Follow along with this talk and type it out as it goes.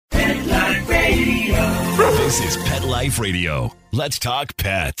This is Pet Life Radio. Let's talk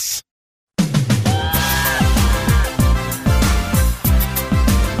pets.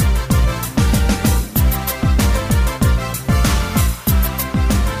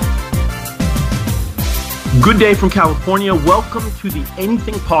 Good day from California. Welcome to the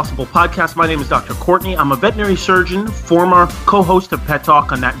Anything Possible podcast. My name is Dr. Courtney. I'm a veterinary surgeon, former co-host of Pet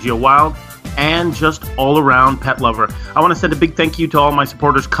Talk on Nat Geo Wild, and just all-around pet lover. I want to send a big thank you to all my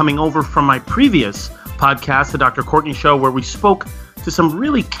supporters coming over from my previous podcast, The Dr. Courtney Show, where we spoke to some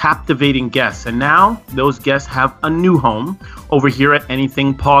really captivating guests. And now those guests have a new home over here at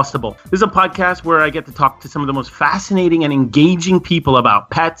Anything Possible. This is a podcast where I get to talk to some of the most fascinating and engaging people about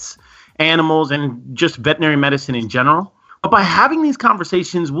pets, animals, and just veterinary medicine in general. But by having these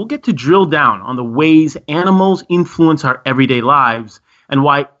conversations, we'll get to drill down on the ways animals influence our everyday lives and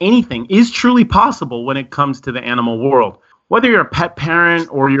why anything is truly possible when it comes to the animal world. Whether you're a pet parent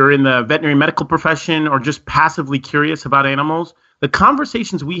or you're in the veterinary medical profession or just passively curious about animals, the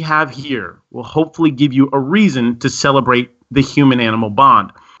conversations we have here will hopefully give you a reason to celebrate the human-animal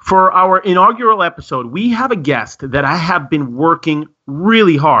bond. For our inaugural episode, we have a guest that I have been working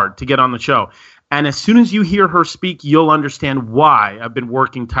really hard to get on the show. And as soon as you hear her speak, you'll understand why I've been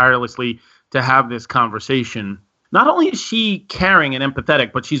working tirelessly to have this conversation. Not only is she caring and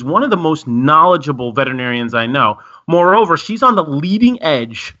empathetic, but she's one of the most knowledgeable veterinarians I know. Moreover, she's on the leading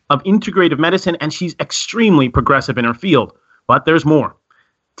edge of integrative medicine, and she's extremely progressive in her field. But there's more.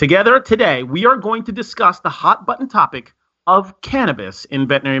 Together today, we are going to discuss the hot button topic of cannabis in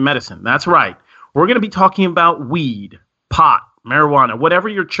veterinary medicine. That's right. We're going to be talking about weed, pot, marijuana, whatever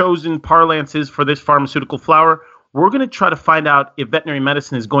your chosen parlance is for this pharmaceutical flower. We're going to try to find out if veterinary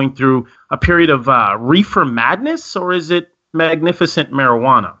medicine is going through a period of reefer madness, or is it magnificent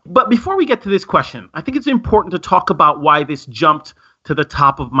marijuana? But before we get to this question, I think it's important to talk about why this jumped to the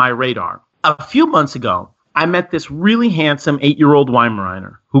top of my radar. A few months ago, I met this really handsome 8-year-old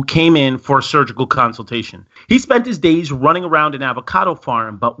Weimaraner who came in for a surgical consultation. He spent his days running around an avocado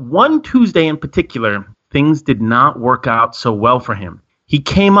farm, but one Tuesday in particular, things did not work out so well for him. He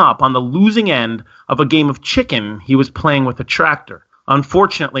came up on the losing end of a game of chicken he was playing with a tractor.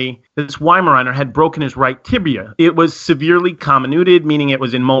 Unfortunately, this Weimaraner had broken his right tibia. It was severely comminuted, meaning it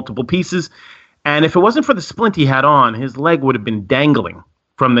was in multiple pieces, and if it wasn't for the splint he had on, his leg would have been dangling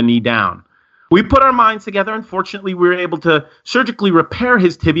from the knee down. We put our minds together, and fortunately we were able to surgically repair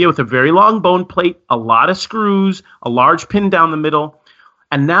his tibia with a very long bone plate, a lot of screws, a large pin down the middle,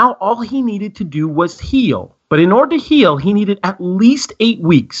 and now all he needed to do was heal. But in order to heal, he needed at least 8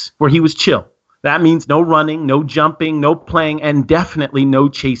 weeks where he was chill. That means no running, no jumping, no playing, and definitely no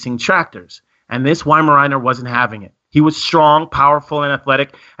chasing tractors. And this Weimaraner wasn't having it. He was strong, powerful, and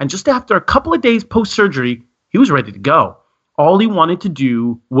athletic, and just after a couple of days post-surgery, he was ready to go. All he wanted to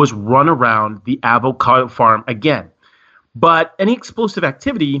do was run around the avocado farm again. But any explosive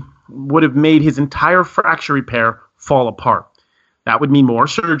activity would have made his entire fracture repair fall apart. That would mean more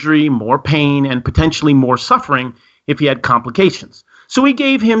surgery, more pain, and potentially more suffering if he had complications. So we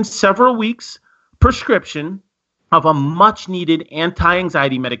gave him several weeks prescription of a much-needed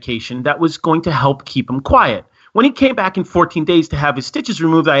anti-anxiety medication that was going to help keep him quiet. When he came back in 14 days to have his stitches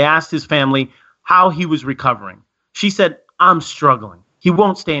removed, I asked his family how he was recovering. She said, "I'm struggling. He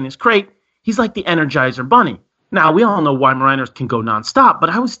won't stay in his crate. He's like the Energizer Bunny." Now, we all know Weimaraners can go nonstop, but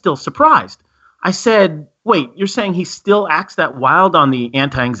I was still surprised. I said, "Wait, you're saying he still acts that wild on the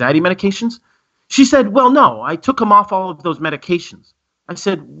anti-anxiety medications?" She said, "Well, no, I took him off all of those medications." I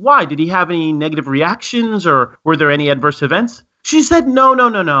said, "Why? Did he have any negative reactions, or were there any adverse events?" She said,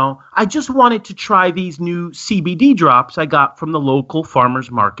 No. I just wanted to try these new CBD drops I got from the local farmer's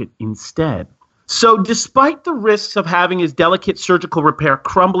market instead." So despite the risks of having his delicate surgical repair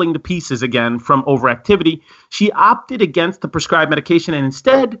crumbling to pieces again from overactivity, she opted against the prescribed medication and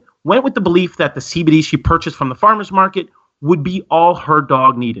instead went with the belief that the CBD she purchased from the farmer's market would be all her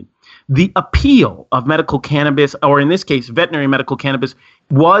dog needed. The appeal of medical cannabis, or in this case, veterinary medical cannabis,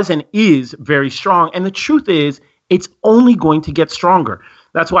 was and is very strong. And the truth is, it's only going to get stronger.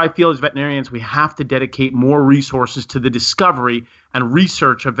 That's why I feel as veterinarians, we have to dedicate more resources to the discovery and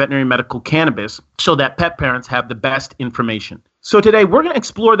research of veterinary medical cannabis so that pet parents have the best information. So today we're going to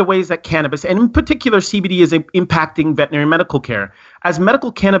explore the ways that cannabis, and in particular CBD, is impacting veterinary medical care. As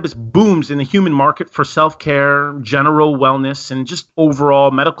medical cannabis booms in the human market for self-care, general wellness, and just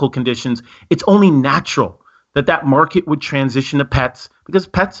overall medical conditions, it's only natural that that market would transition to pets because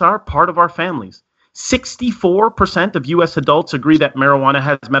pets are part of our families. 64% of U.S. adults agree that marijuana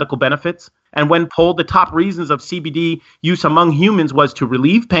has medical benefits. And when polled, the top reasons of CBD use among humans was to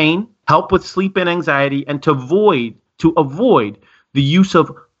relieve pain, help with sleep and anxiety, and to avoid the use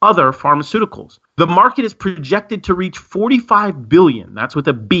of other pharmaceuticals. The market is projected to reach $45 billion, that's with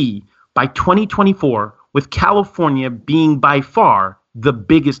a B, by 2024, with California being by far the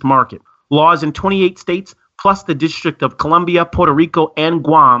biggest market. Laws in 28 states, plus the District of Columbia, Puerto Rico, and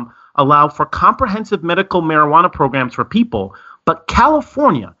Guam, allow for comprehensive medical marijuana programs for people, but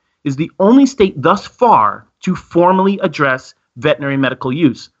California is the only state thus far to formally address veterinary medical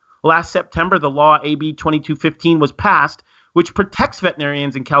use. Last September, the law AB 2215 was passed, which protects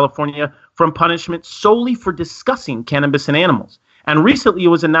veterinarians in California from punishment solely for discussing cannabis in animals. And recently it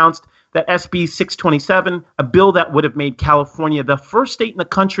was announced that SB 627, a bill that would have made California the first state in the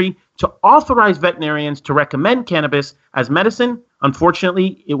country to authorize veterinarians to recommend cannabis as medicine,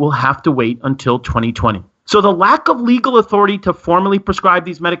 unfortunately, it will have to wait until 2020. So the lack of legal authority to formally prescribe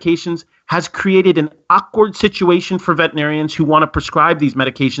these medications has created an awkward situation for veterinarians who want to prescribe these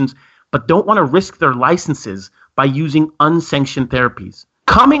medications but don't want to risk their licenses by using unsanctioned therapies.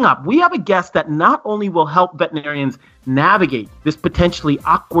 Coming up, we have a guest that not only will help veterinarians navigate this potentially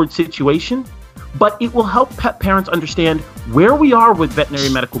awkward situation, but it will help pet parents understand where we are with veterinary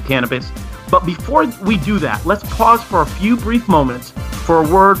medical cannabis. But before we do that, let's pause for a few brief moments for a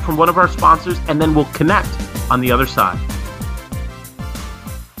word from one of our sponsors, and then we'll connect on the other side.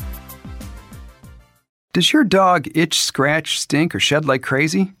 Does your dog itch, scratch, stink, or shed like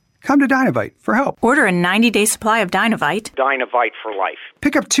crazy? Come to Dinovite for help. Order a 90-day supply of Dinovite. Dinovite for life.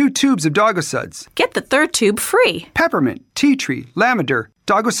 Pick up 2 tubes of Dogosuds. Get the 3rd tube free. Peppermint, tea tree, lavender,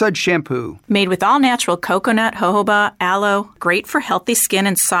 Dogosud shampoo. Made with all-natural coconut, jojoba, aloe. Great for healthy skin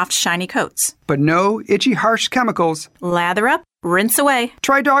and soft, shiny coats. But no itchy, harsh chemicals. Lather up, rinse away.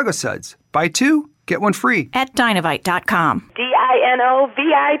 Try Dogosuds. Buy 2, get 1 free. At Dinovite.com. DINOVITE.com.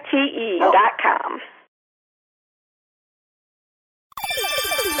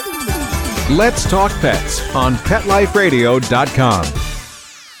 Let's Talk Pets on PetLifeRadio.com.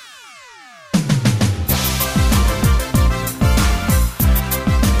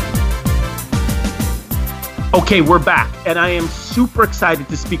 Okay, we're back, and I am super excited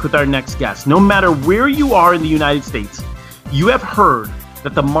to speak with our next guest. No matter where you are in the United States, you have heard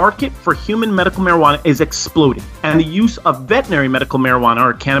that the market for human medical marijuana is exploding, and the use of veterinary medical marijuana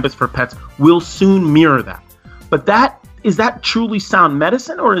or cannabis for pets will soon mirror that. But is that truly sound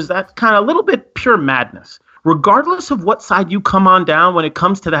medicine, or is that kind of a little bit pure madness? Regardless of what side you come on down when it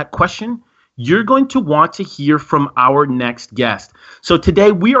comes to that question, you're going to want to hear from our next guest. So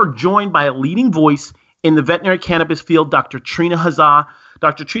today we are joined by a leading voice in the veterinary cannabis field, Dr. Trina Hazzah.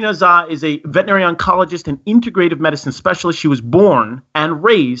 Dr. Trina Hazzah is a veterinary oncologist and integrative medicine specialist. She was born and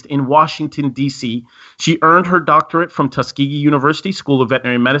raised in Washington, D.C. She earned her doctorate from Tuskegee University School of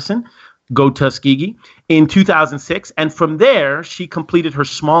Veterinary Medicine, Go Tuskegee, in 2006. And from there, she completed her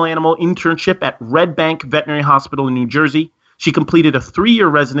small animal internship at Red Bank Veterinary Hospital in New Jersey. She completed a 3-year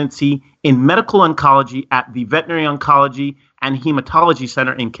residency in medical oncology at the Veterinary Oncology and Hematology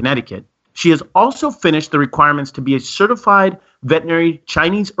Center in Connecticut. She has also finished the requirements to be a certified veterinary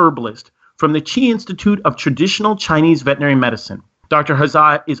Chinese herbalist from the Qi Institute of Traditional Chinese Veterinary Medicine. Dr.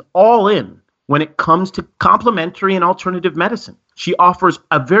 Hazzah is all in when it comes to complementary and alternative medicine. She offers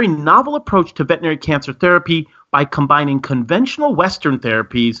a very novel approach to veterinary cancer therapy by combining conventional Western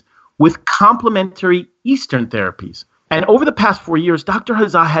therapies with complementary Eastern therapies. And over the past 4 years, Dr.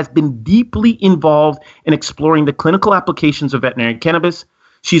 Hazzah has been deeply involved in exploring the clinical applications of veterinary cannabis.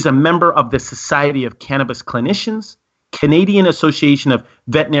 She's a member of the Society of Cannabis Clinicians, Canadian Association of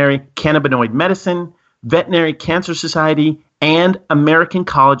Veterinary Cannabinoid Medicine, Veterinary Cancer Society, and American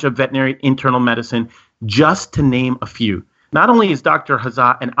College of Veterinary Internal Medicine, just to name a few. Not only is Dr.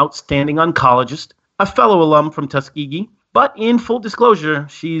 Hazzah an outstanding oncologist, a fellow alum from Tuskegee, but in full disclosure,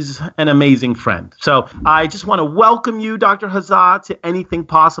 she's an amazing friend. So I just want to welcome you, Dr. Hazzah, to Anything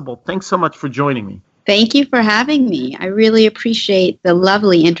Possible. Thanks so much for joining me. Thank you for having me. I really appreciate the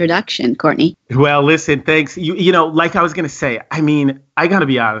lovely introduction, Courtney. Well, listen, thanks. You know, like I was going to say, I mean, I got to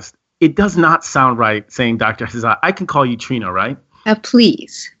be honest. It does not sound right saying Dr. Hazzah. I can call you Trina, right?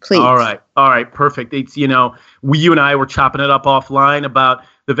 Please. All right, perfect. It's, you and I were chopping it up offline about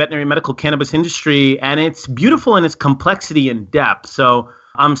the veterinary medical cannabis industry, and it's beautiful in its complexity and depth. So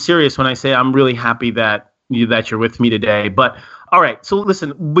I'm serious when I say I'm really happy that you're with me today. But all right, so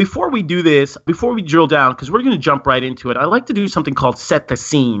listen, before we do this, before we drill down, because we're going to jump right into it, I like to do something called set the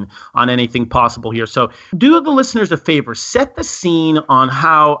scene on Anything Possible here. So do the listeners a favor, set the scene on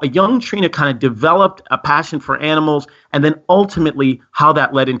how a young Trina kind of developed a passion for animals, and then ultimately how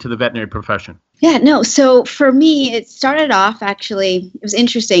that led into the veterinary profession. Yeah, no. So for me, it started off, actually, it was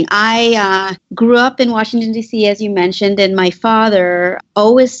interesting. I grew up in Washington, D.C., as you mentioned, and my father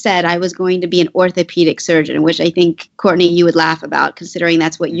always said I was going to be an orthopedic surgeon, which I think, Courtney, you would laugh laugh about, considering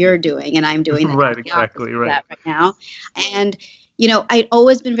that's what you're doing and I'm doing right, exactly, that right now. And I'd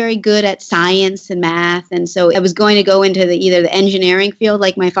always been very good at science and math. And so I was going to go into either the engineering field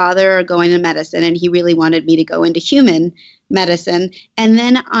like my father or go into medicine. And he really wanted me to go into human medicine. And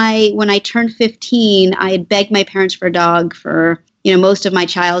then when I turned 15, I had begged my parents for a dog for, most of my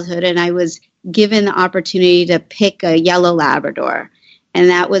childhood. And I was given the opportunity to pick a yellow Labrador. And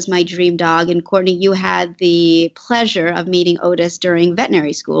that was my dream dog. And Courtney, you had the pleasure of meeting Otis during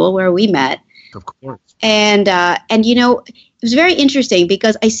veterinary school where we met. Of course. And it was very interesting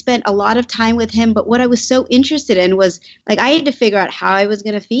because I spent a lot of time with him, but what I was so interested in was I had to figure out how I was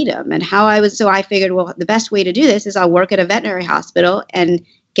going to feed him and so I figured, well, the best way to do this is I'll work at a veterinary hospital and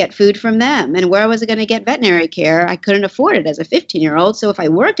get food from them. And where was I going to get veterinary care? I couldn't afford it as a 15-year-old. So if I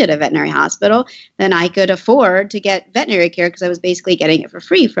worked at a veterinary hospital, then I could afford to get veterinary care because I was basically getting it for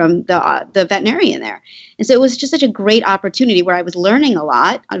free from the veterinarian there. And so it was just such a great opportunity where I was learning a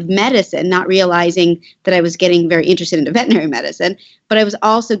lot of medicine, not realizing that I was getting very interested into veterinary medicine, but I was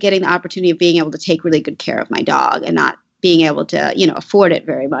also getting the opportunity of being able to take really good care of my dog and not being able to, afford it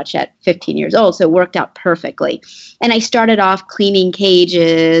very much at 15 years old. So it worked out perfectly. And I started off cleaning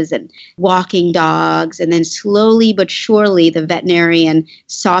cages and walking dogs. And then slowly but surely, the veterinarian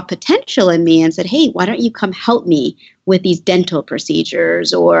saw potential in me and said, hey, why don't you come help me with these dental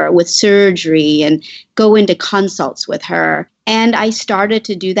procedures or with surgery and go into consults with her. And I started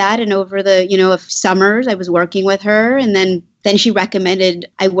to do that. And over the, summers, I was working with her. And then she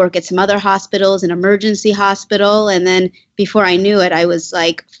recommended I work at some other hospitals, an emergency hospital. And then before I knew it, I was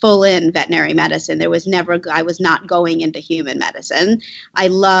full in veterinary medicine. I was not going into human medicine. I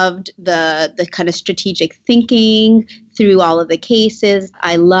loved the kind of strategic thinking through all of the cases.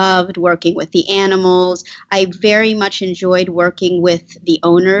 I loved working with the animals. I very much enjoyed working with the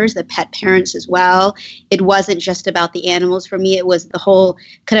owners, the pet parents as well. It wasn't just about the animals for me. It was the whole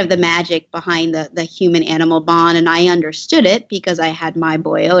kind of the magic behind the human-animal bond. And I understood it because I had my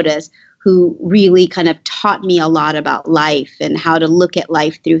boy Otis, who really kind of taught me a lot about life and how to look at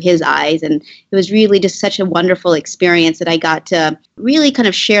life through his eyes. And it was really just such a wonderful experience that I got to really kind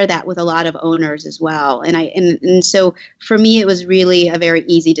of share that with a lot of owners as well. And so for me, it was really a very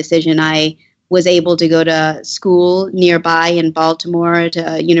easy decision. I was able to go to school nearby in Baltimore,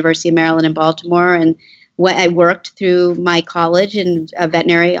 to University of Maryland in Baltimore, and I worked through my college in a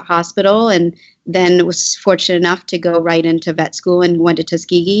veterinary hospital, and then was fortunate enough to go right into vet school and went to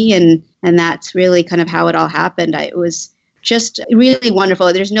Tuskegee, and that's really kind of how it all happened. It was just really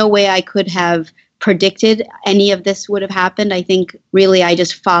wonderful. There's no way I could have predicted any of this would have happened. I think really I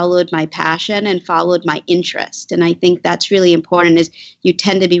just followed my passion and followed my interest. And I think that's really important, is you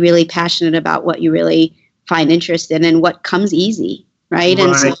tend to be really passionate about what you really find interest in and what comes easy. Right.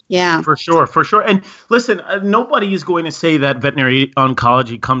 And so, yeah, for sure. And listen, nobody is going to say that veterinary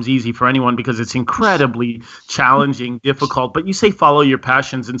oncology comes easy for anyone because it's incredibly challenging, difficult. But you say follow your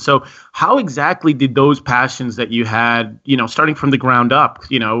passions. And so how exactly did those passions that you had, starting from the ground up,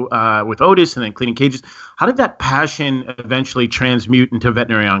 with Otis and then cleaning cages, how did that passion eventually transmute into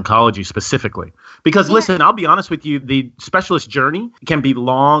veterinary oncology specifically? Because listen, I'll be honest with you, the specialist journey can be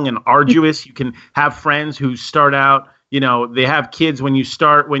long and arduous. You can have friends who start out, they have kids when you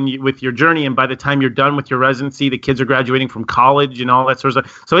start with your journey, and by the time you're done with your residency, the kids are graduating from college and all that sort of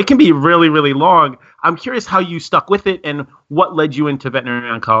stuff. So it can be really, really long. I'm curious how you stuck with it and what led you into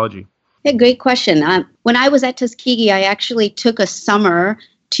veterinary oncology. Yeah, great question. When I was at Tuskegee, I actually took a summer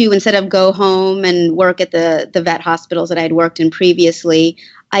to, instead of go home and work at the vet hospitals that I had worked in previously,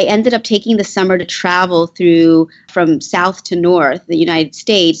 I ended up taking the summer to travel from south to north, the United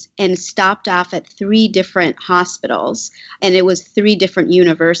States, and stopped off at 3 different hospitals. And it was 3 different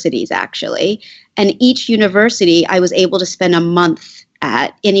universities, actually. And each university, I was able to spend a month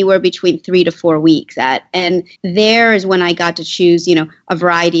at, anywhere between 3 to 4 weeks at. And there is when I got to choose, a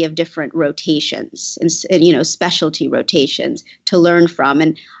variety of different rotations and specialty rotations to learn from.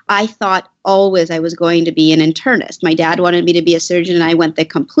 And I thought always I was going to be an internist. My dad wanted me to be a surgeon, and I went the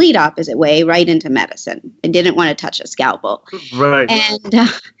complete opposite way, right into medicine. I didn't want to touch a scalpel. Right.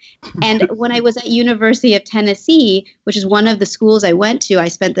 And when I was at University of Tennessee, which is one of the schools I went to, I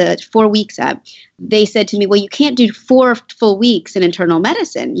spent the 4 weeks at, they said to me, well, you can't do 4 full weeks in internal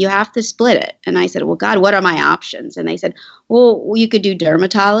medicine. You have to split it. And I said, well, God, what are my options? And they said, well, you could do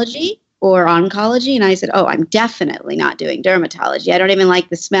dermatology or oncology. And I said, oh, I'm definitely not doing dermatology. I don't even like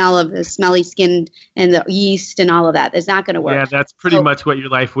the smell of the smelly skin and the yeast and all of that. It's not going to work. Yeah, that's pretty much what your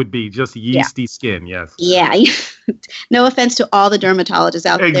life would be, just yeasty skin, yes. Yeah. No offense to all the dermatologists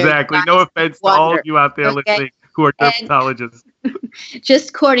out there. Exactly. No offense to all of you out there listening. who are dermatologists.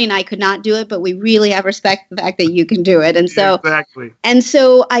 Just Courtney and I could not do it, but we really have respect for the fact that you can do it. And so, exactly. And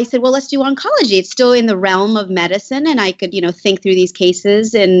so I said, well, let's do oncology. It's still in the realm of medicine, and I could, think through these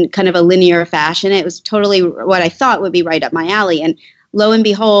cases in kind of a linear fashion. It was totally what I thought would be right up my alley. And lo and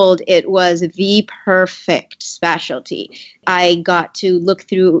behold, it was the perfect specialty. I got to look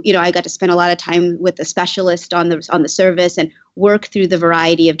through, I got to spend a lot of time with the specialist on the service and work through the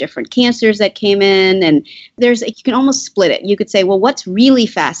variety of different cancers that came in. And you can almost split it. You could say, well, what's really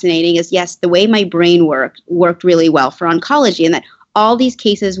fascinating is, yes, the way my brain worked really well for oncology, and that all these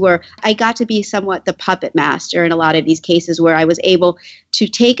cases where I got to be somewhat the puppet master in a lot of these cases, where I was able to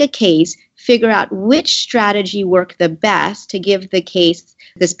take a case, figure out which strategy worked the best to give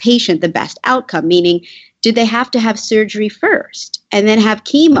this patient the best outcome, meaning, did they have to have surgery first and then have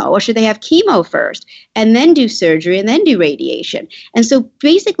chemo, or should they have chemo first and then do surgery and then do radiation? And so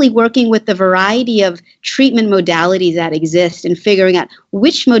basically working with the variety of treatment modalities that exist and figuring out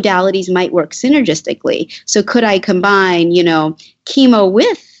which modalities might work synergistically. So could I combine, chemo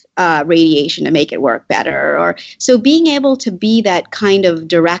with radiation to make it work better? Or so being able to be that kind of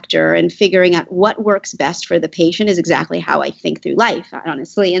director and figuring out what works best for the patient is exactly how I think through life,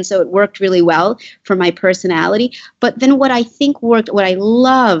 honestly. And so it worked really well for my personality. But then what I think worked, what I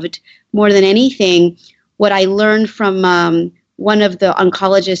loved more than anything, what I learned from one of the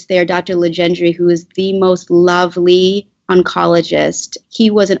oncologists there, Dr. Legendre, who is the most lovely oncologist. He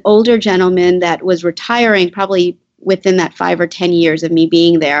was an older gentleman that was retiring probably within that 5 or 10 years of me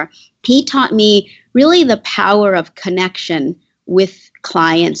being there. He taught me really the power of connection with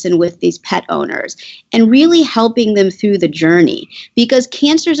clients and with these pet owners, and really helping them through the journey, because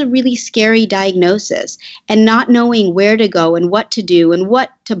cancer is a really scary diagnosis, and not knowing where to go and what to do and what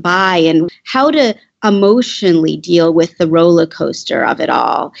to buy and how to emotionally deal with the roller coaster of it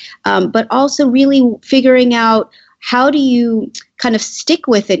all. But also really figuring out, how do you kind of stick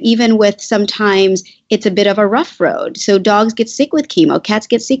with it, even with sometimes it's a bit of a rough road? So dogs get sick with chemo, cats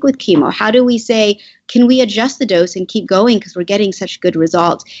get sick with chemo. How do we say, can we adjust the dose and keep going because we're getting such good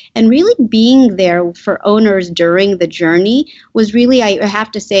results? And really being there for owners during the journey was really, I have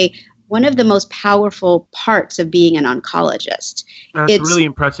to say, one of the most powerful parts of being an oncologist. That's really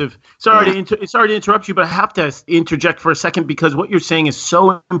impressive. Sorry to interrupt you, but I have to interject for a second, because what you're saying is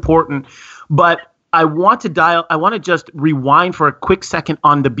so important. But I want to just rewind for a quick second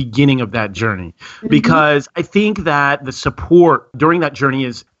on the beginning of that journey, because I think that the support during that journey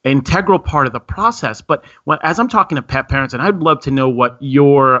is an integral part of the process. But as I'm talking to pet parents, and I'd love to know what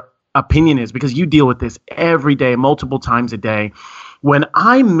your opinion is, because you deal with this every day, multiple times a day. When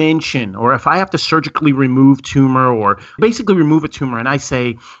I mention, or if I have to surgically remove tumor, or basically remove a tumor, and I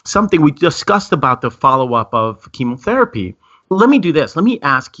say something, we discussed about the follow-up of chemotherapy. Let me do this. Let me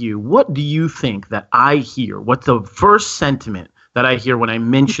ask you, what do you think that I hear? What's the first sentiment that I hear when I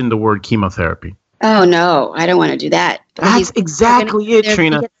mention the word chemotherapy? Oh, no, I don't want to do that. That's exactly it,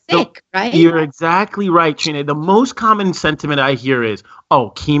 Trina. Sick, right? You're exactly right, Trina. The most common sentiment I hear is,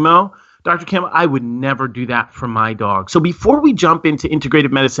 oh, chemo? Dr. Campbell, I would never do that for my dog. So before we jump into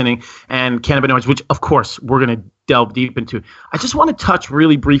integrative medicine and cannabinoids, which of course we're going to delve deep into, I just want to touch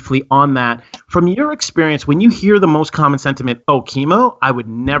really briefly on that. From your experience, when you hear the most common sentiment, oh, chemo, I would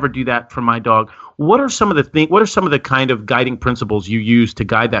never do that for my dog. What are some of the kind of guiding principles you use to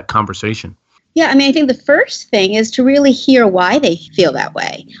guide that conversation? Yeah, I think the first thing is to really hear why they feel that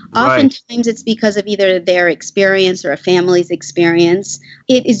way. Oftentimes it's because of either their experience or a family's experience.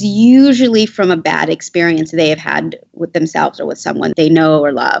 It is usually from a bad experience they have had with themselves or with someone they know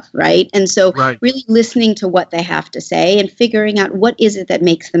or love, right? And so really listening to what they have to say and figuring out what is it that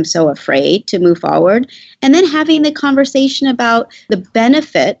makes them so afraid to move forward. And then having the conversation about the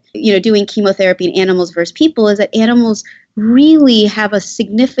benefit, doing chemotherapy in animals versus people, is that animals really have a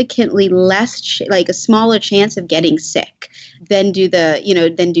significantly less, a smaller chance of getting sick than do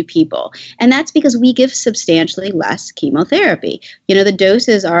people. And that's because we give substantially less chemotherapy. The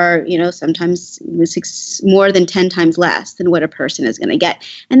doses are, sometimes more than 10 times less than what a person is going to get.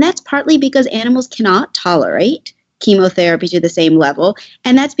 And that's partly because animals cannot tolerate chemotherapy to the same level.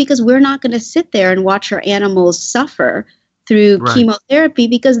 And that's because we're not going to sit there and watch our animals suffer through chemotherapy,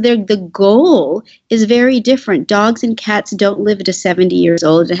 because the goal is very different. Dogs and cats don't live to 70 years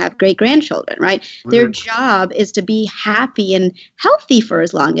old and have great-grandchildren, right? Their job is to be happy and healthy for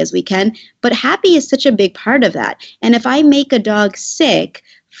as long as we can, but happy is such a big part of that. And if I make a dog sick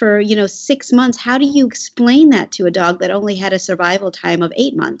for 6 months, how do you explain that to a dog that only had a survival time of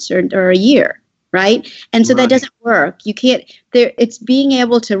 8 months or a year? right? And so Right. that doesn't work. You can't, it's being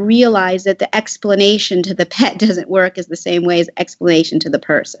able to realize that the explanation to the pet doesn't work as the same way as explanation to the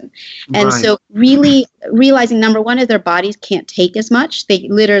person. And Right. so really realizing, number one, is their bodies can't take as much. They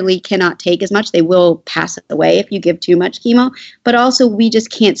literally cannot take as much. They will pass away if you give too much chemo. But also we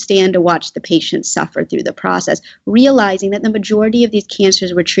just can't stand to watch the patient suffer through the process, realizing that the majority of these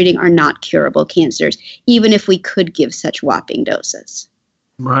cancers we're treating are not curable cancers, even if we could give such whopping doses.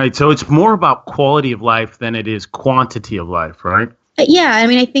 Right. So it's more about quality of life than it is quantity of life, right? Yeah, I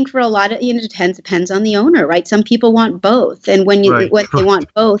mean, I think for a lot of, it depends on the owner, right? Some people want both. And when Right. they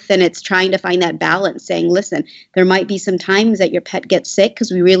want both, then it's trying to find that balance, saying, listen, there might be some times that your pet gets sick because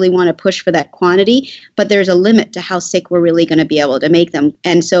we really want to push for that quantity, but there's a limit to how sick we're really going to be able to make them.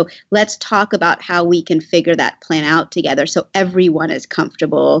 And so let's talk about how we can figure that plan out together so everyone is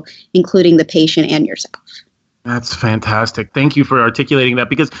comfortable, including the patient and yourself. That's fantastic. Thank you for articulating that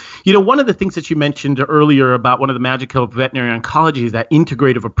because, one of the things that you mentioned earlier about one of the magic of veterinary oncology is that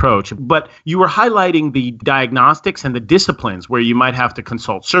integrative approach. But you were highlighting the diagnostics and the disciplines where you might have to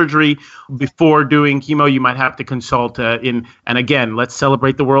consult surgery before doing chemo. You might have to consult and again, let's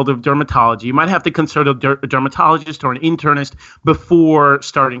celebrate the world of dermatology. You might have to consult a dermatologist or an internist before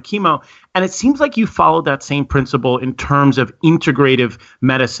starting chemo. And it seems like you followed that same principle in terms of integrative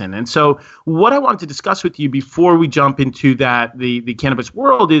medicine. And so what I wanted to discuss with you before we jump into that, the cannabis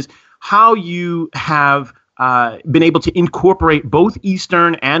world, is how you have been able to incorporate both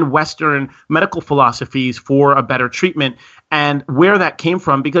Eastern and Western medical philosophies for a better treatment and where that came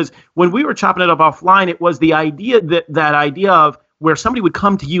from. Because when we were chopping it up offline, it was the idea that idea of where somebody would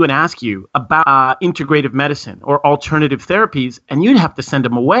come to you and ask you about integrative medicine or alternative therapies, and you'd have to send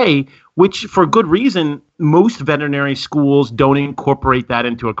them away, which for good reason, most veterinary schools don't incorporate that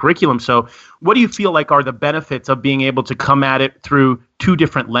into a curriculum. So what do you feel like are the benefits of being able to come at it through two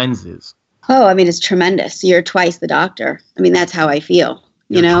different lenses? Oh, I mean, it's tremendous. You're twice the doctor. I mean, that's how I feel.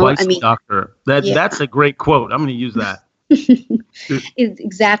 Twice I mean, the doctor. That's a great quote. I'm going to use that. It's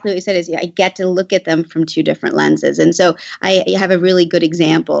exactly what you said. Is I get to look at them from two different lenses. And so I have a really good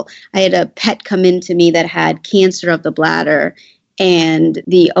example. I had a pet come into me that had cancer of the bladder. And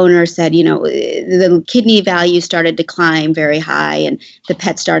the owner said, the kidney value started to climb very high and the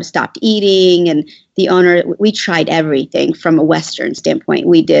pet stopped eating. And the owner, we tried everything from a Western standpoint.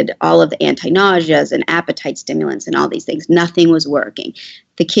 We did all of the anti-nauseas and appetite stimulants and all these things. Nothing was working.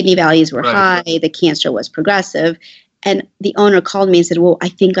 The kidney values were high. The cancer was progressive. And the owner called me and said, well, I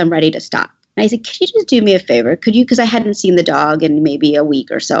think I'm ready to stop. And I said, could you just do me a favor? Could you, because I hadn't seen the dog in maybe a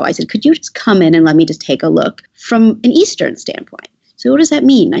week or so. I said, could you just come in and let me just take a look from an Eastern standpoint? So what does that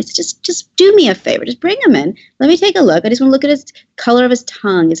mean? I said, just do me a favor. Just bring him in. Let me take a look. I just want to look at his color of his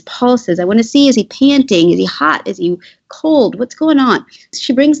tongue, his pulses. I want to see, is he panting? Is he hot? Is he cold? What's going on?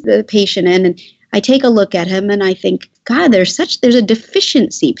 She brings the patient in and I take a look at him and I think, God, there's a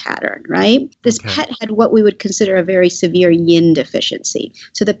deficiency pattern, right? This pet had what we would consider a very severe yin deficiency.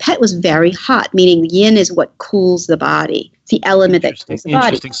 So the pet was very hot, meaning yin is what cools the body. It's the element that cools the body.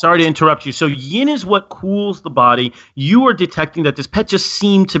 Interesting. Sorry to interrupt you. So yin is what cools the body. You are detecting that this pet just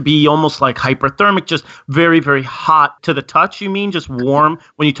seemed to be almost like hyperthermic, just very, very hot to the touch, you mean? Just warm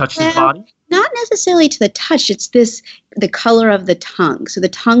when you touch his body? Not necessarily to the touch. It's the color of the tongue. So the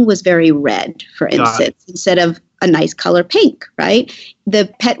tongue was very red, for instance, instead of a nice color pink, right?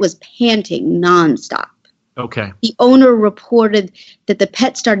 The pet was panting nonstop. Okay. The owner reported that the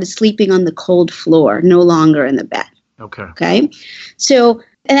pet started sleeping on the cold floor, no longer in the bed. Okay. So,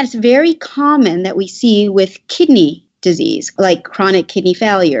 and that's very common that we see with kidney disease, like chronic kidney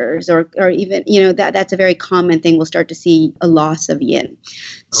failures, or even, that's a very common thing. We'll start to see a loss of yin.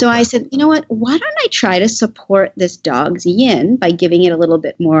 So I said, you know what, why don't I try to support this dog's yin by giving it a little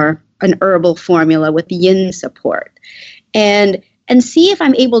bit more, an herbal formula with yin support, and see if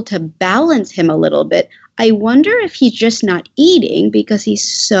I'm able to balance him a little bit. I wonder if he's just not eating because he's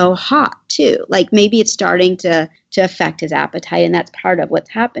so hot too. Like maybe it's starting to affect his appetite, and that's part of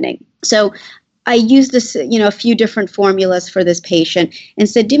what's happening. So I used this, a few different formulas for this patient and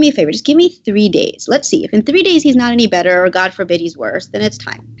said, do me a favor, just give me 3 days. Let's see. If in 3 days he's not any better, or God forbid he's worse, then it's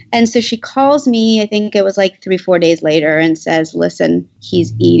time. And so she calls me, I think it was like 3-4 days later, and says, listen,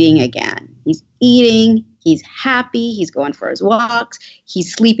 he's eating again. He's eating. He's happy. He's going for his walks.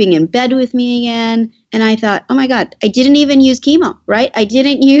 He's sleeping in bed with me again. And I thought, oh my God, I didn't even use chemo, right? I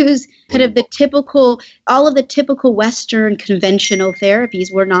didn't use kind of all of the typical Western conventional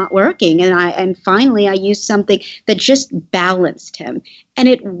therapies were not working. And finally I used something that just balanced him, and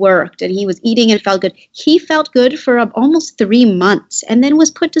it worked. And he was eating and felt good. He felt good for almost 3 months and then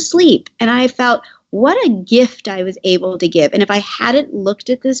was put to sleep. And I felt, what a gift I was able to give. And if I hadn't looked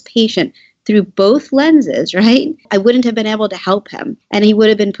at this patient through both lenses, right, I wouldn't have been able to help him, and he would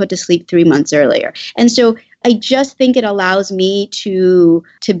have been put to sleep 3 months earlier. And so I just think it allows me to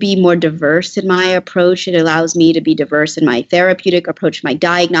be more diverse in my approach. It allows me to be diverse in my therapeutic approach, my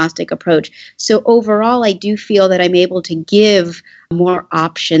diagnostic approach. So overall, I do feel that I'm able to give more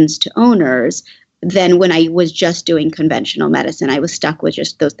options to owners than when I was just doing conventional medicine. I was stuck with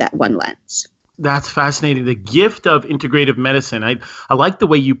just that one lens. That's fascinating. The gift of integrative medicine. I like the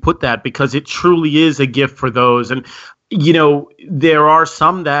way you put that, because it truly is a gift for those. And, you know, there are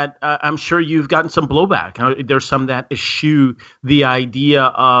some that I'm sure you've gotten some blowback. There's some that eschew the idea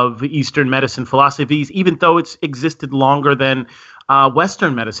of Eastern medicine philosophies, even though it's existed longer than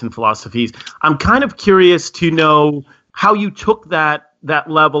Western medicine philosophies. I'm kind of curious to know how you took that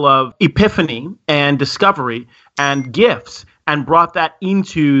level of epiphany and discovery and gifts and brought that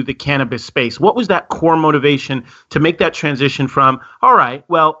into the cannabis space. What was that core motivation to make that transition from, all right,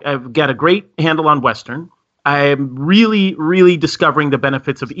 well, I've got a great handle on Western. I'm really, really discovering the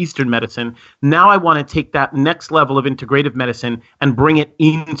benefits of Eastern medicine. Now I want to take that next level of integrative medicine and bring it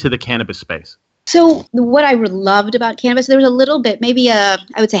into the cannabis space. So what I loved about cannabis, there was a little bit, maybe I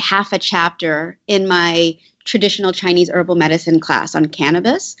would say half a chapter in my traditional Chinese herbal medicine class on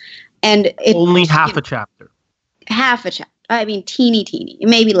cannabis. And only half a chapter. Half a chapter. I mean, teeny,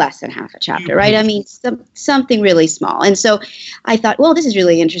 maybe less than half a chapter, right? I mean, something really small. And so I thought, well, this is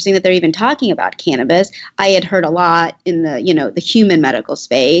really interesting that they're even talking about cannabis. I had heard a lot in the human medical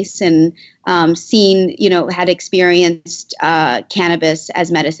space and seen, had experienced cannabis as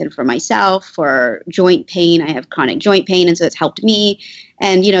medicine for myself for joint pain. I have chronic joint pain, and so it's helped me.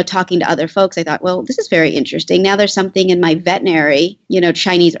 And, talking to other folks, I thought, well, this is very interesting. Now there's something in my veterinary,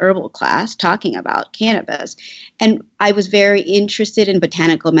 Chinese herbal class talking about cannabis. And I was very interested in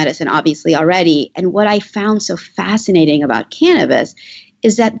botanical medicine, obviously, already. And what I found so fascinating about cannabis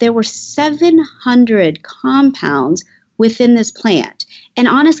is that there were 700 compounds within this plant. And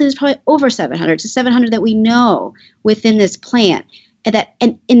honestly, there's probably over 700, to 700 that we know within this plant.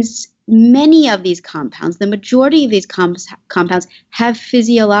 And in many of these compounds, the majority of these compounds have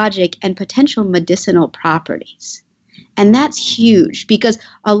physiologic and potential medicinal properties. And that's huge, because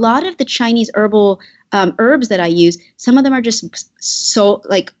a lot of the Chinese herbal herbs that I use, some of them are just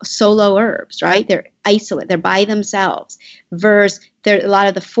solo herbs, right? They're isolate, they're by themselves. Versus a lot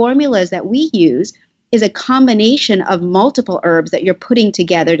of the formulas that we use is a combination of multiple herbs that you're putting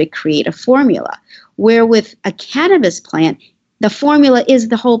together to create a formula. Where with a cannabis plant, the formula is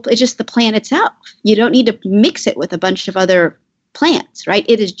it's just the plant itself. You don't need to mix it with a bunch of other plants, right?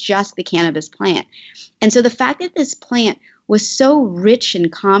 It is just the cannabis plant. And so the fact that this plant was so rich in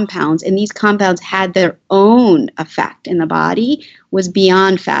compounds, and these compounds had their own effect in the body, was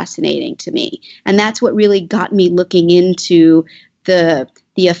beyond fascinating to me. And that's what really got me looking into the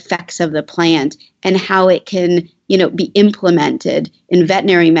effects of the plant and how it can, be implemented in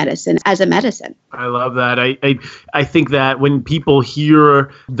veterinary medicine as a medicine. I love that. I think that when people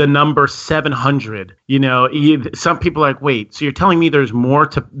hear the number 700, some people are like, wait, so you're telling me there's more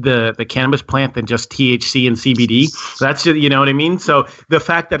to the cannabis plant than just THC and CBD? That's just, you know what I mean? So the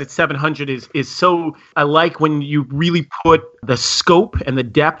fact that it's 700 is so, I like when you really put the scope and the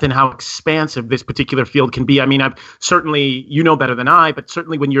depth and how expansive this particular field can be. I mean, I've certainly, better than I, but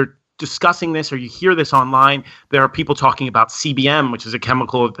certainly when you're discussing this or you hear this online, there are people talking about CBM, which is a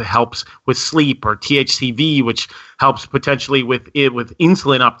chemical that helps with sleep, or THCV, which helps potentially with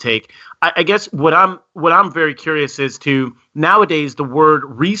insulin uptake. I guess what I'm very curious is to, nowadays the word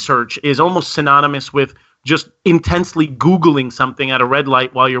research is almost synonymous with just intensely Googling something at a red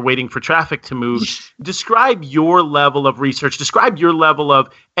light while you're waiting for traffic to move. Describe your level of research. Describe your level of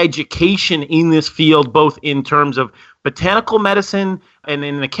education in this field, both in terms of botanical medicine and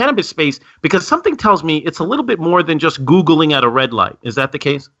in the cannabis space, because something tells me it's a little bit more than just Googling at a red light. Is that the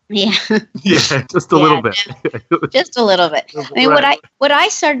case? Yeah. Yeah, just a little bit. Just a little bit. I mean, what I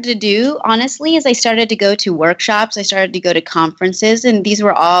started to do, honestly, is I started to go to workshops. I started to go to conferences, and these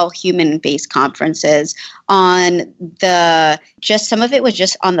were all human-based conferences on some of it was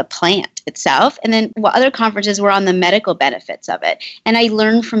just on the plant itself. And then other conferences were on the medical benefits of it. And I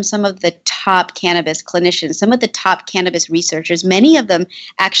learned from some of the top cannabis clinicians, some of the top cannabis researchers, many of them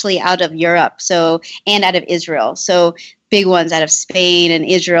actually out of Europe, and out of Israel. So big ones out of Spain and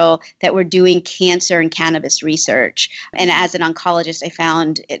Israel that were doing cancer and cannabis research. And as an oncologist, I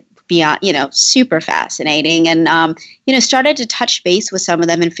found it beyond, super fascinating, and, started to touch base with some of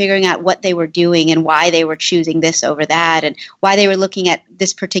them and figuring out what they were doing and why they were choosing this over that and why they were looking at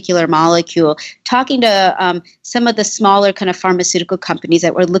this particular molecule. Talking to some of the smaller kind of pharmaceutical companies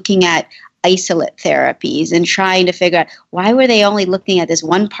that were looking at isolate therapies and trying to figure out why were they only looking at this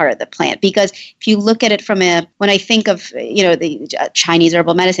one part of the plant? Because if you look at it from when I think of, the Chinese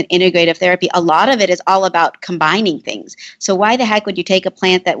herbal medicine, integrative therapy, a lot of it is all about combining things. So why the heck would you take a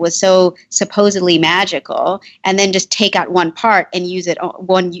plant that was so supposedly magical and then just take out one part and use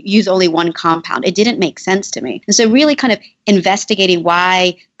only one compound? It didn't make sense to me. And so really kind of investigating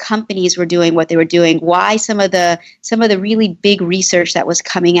why companies were doing what they were doing, why some of the really big research that was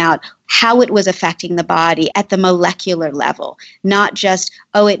coming out, how it was affecting the body at the molecular level, not just,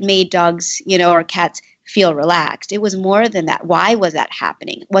 it made dogs, or cats feel relaxed. It was more than that. Why was that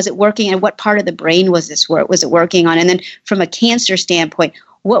happening? Was it working? And what part of the brain was it working on? And then from a cancer standpoint,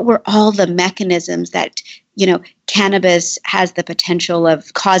 what were all the mechanisms that, cannabis has the potential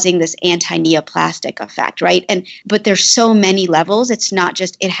of causing this anti-neoplastic effect, right? But there's so many levels. It's not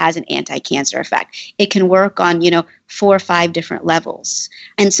just it has an anti-cancer effect. It can work on, 4 or 5 different levels.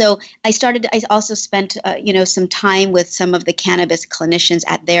 And so I also spent, some time with some of the cannabis clinicians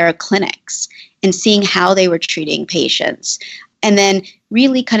at their clinics and seeing how they were treating patients. And then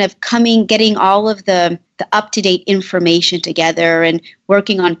really kind of getting all of the up-to-date information together and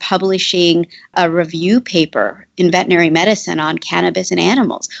working on publishing a review paper in veterinary medicine on cannabis in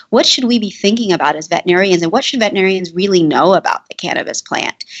animals. What should we be thinking about as veterinarians, and what should veterinarians really know about the cannabis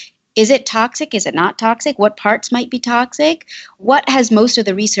plant? Is it toxic? Is it not toxic? What parts might be toxic? What has most of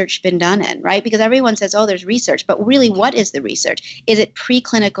the research been done in, right? Because everyone says, there's research, but really what is the research? Is it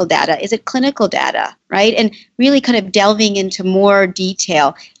preclinical data? Is it clinical data, right? And really kind of delving into more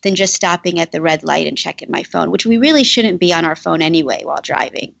detail than just stopping at the red light and checking my phone, which we really shouldn't be on our phone anyway while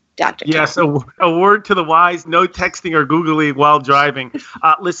driving. Dr. Yes, a word to the wise, no texting or Googling while driving.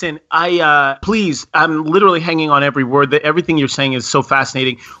 Listen, please, I'm literally hanging on every word. Everything you're saying is so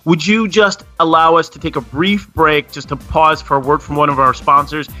fascinating. Would you just allow us to take a brief break, just to pause for a word from one of our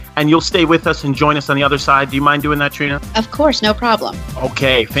sponsors, and you'll stay with us and join us on the other side? Do you mind doing that, Trina? Of course, no problem.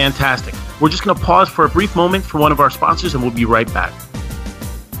 Okay, fantastic. We're just going to pause for a brief moment for one of our sponsors, and we'll be right back.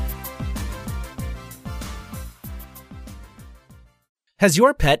 Has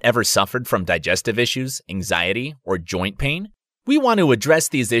your pet ever suffered from digestive issues, anxiety, or joint pain? We want to address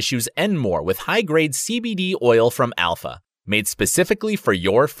these issues and more with high-grade CBD oil from Alpha, made specifically for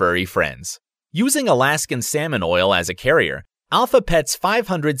your furry friends. Using Alaskan salmon oil as a carrier, Alpha Pet's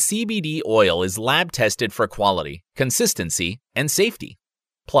 500 CBD oil is lab-tested for quality, consistency, and safety.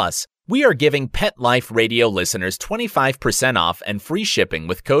 Plus, we are giving Pet Life Radio listeners 25% off and free shipping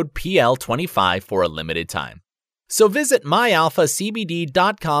with code PL25 for a limited time. So visit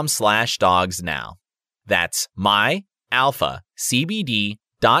myalphacbd.com/dogs now. That's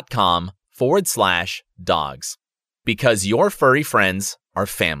myalphacbd.com/dogs. Because your furry friends are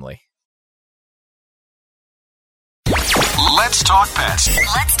family. Let's talk pets.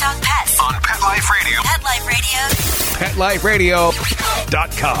 Let's talk pets On Pet Life Radio. Pet Life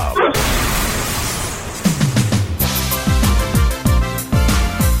PetLifeRadio.com. Radio.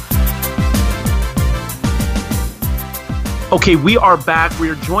 Okay, we are back. We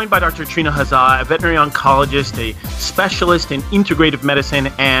are joined by Dr. Trina Hazza, a veterinary oncologist, a specialist in integrative medicine,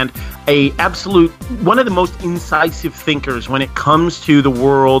 and one of the most incisive thinkers when it comes to the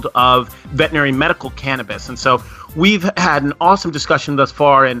world of veterinary medical cannabis. And so we've had an awesome discussion thus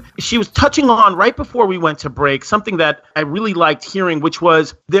far, and she was touching on, right before we went to break, something that I really liked hearing, which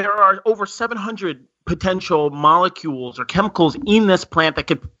was there are over 700 potential molecules or chemicals in this plant that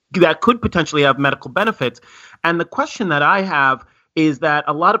could potentially have medical benefits. And the question that I have is that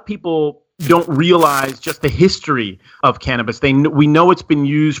a lot of people don't realize just the history of cannabis. We know it's been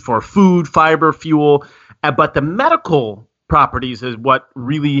used for food, fiber, fuel, but the medical properties is what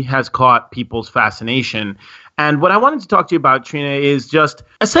really has caught people's fascination. And what I wanted to talk to you about, Trina, is just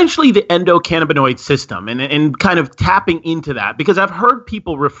essentially the endocannabinoid system and kind of tapping into that, because I've heard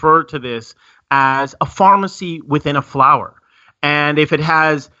people refer to this as a pharmacy within a flower. And if it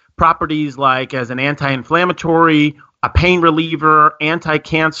has properties like as an anti-inflammatory, a pain reliever,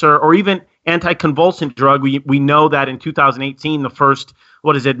 anti-cancer, or even anti-convulsant drug, we know that in 2018, the first,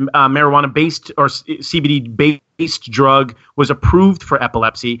 marijuana-based or CBD-based drug was approved for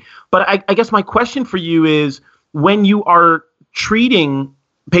epilepsy. But I guess my question for you is, when you are treating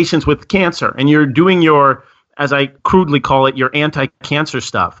patients with cancer and you're doing your, as I crudely call it, your anti-cancer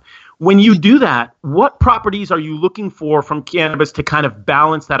stuff, when you do that, what properties are you looking for from cannabis to kind of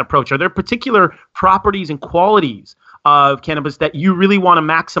balance that approach? Are there particular properties and qualities of cannabis that you really want to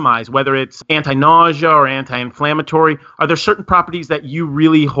maximize, whether it's anti-nausea or anti-inflammatory? Are there certain properties that you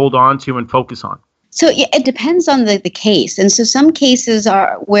really hold on to and focus on? So it depends on the case. And so some cases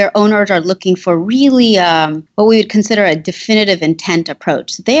are where owners are looking for really what we would consider a definitive intent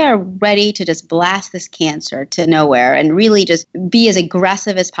approach. So they are ready to just blast this cancer to nowhere and really just be as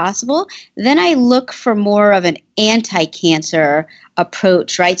aggressive as possible. Then I look for more of an anti-cancer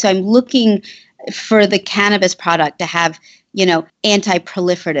approach, right? So I'm looking for the cannabis product to have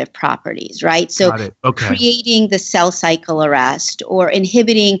anti-proliferative properties, right? So creating the cell cycle arrest or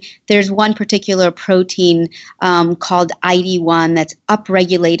inhibiting, there's one particular protein called ID1 that's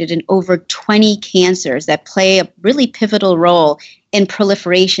upregulated in over 20 cancers that play a really pivotal role in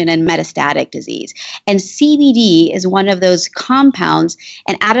proliferation and metastatic disease. And CBD is one of those compounds,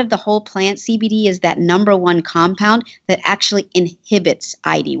 and out of the whole plant, CBD is that number one compound that actually inhibits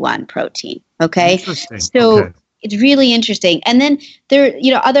ID1 protein, okay? Interesting. So it's really interesting. And then there,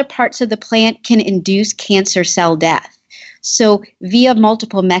 other parts of the plant can induce cancer cell death. So via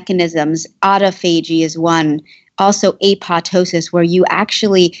multiple mechanisms, autophagy is one, also apoptosis, where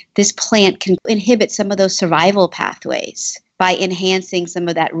this plant can inhibit some of those survival pathways by enhancing some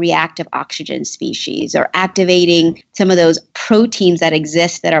of that reactive oxygen species or activating some of those proteins that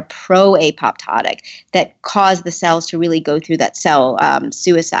exist that are pro-apoptotic that cause the cells to really go through that cell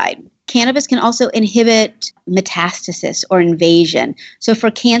suicide. Cannabis can also inhibit metastasis or invasion. So for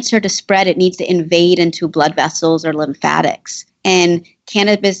cancer to spread, it needs to invade into blood vessels or lymphatics. And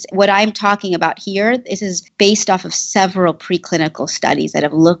cannabis, what I'm talking about here, this is based off of several preclinical studies that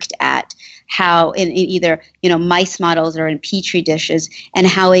have looked at how in either mice models or in petri dishes, and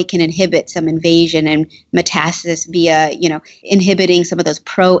how it can inhibit some invasion and metastasis via inhibiting some of those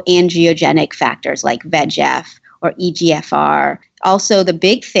pro-angiogenic factors like VEGF or EGFR. Also, the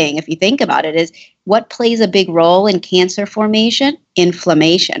big thing, if you think about it, is what plays a big role in cancer formation?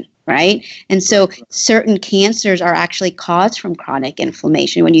 Inflammation, right? And so certain cancers are actually caused from chronic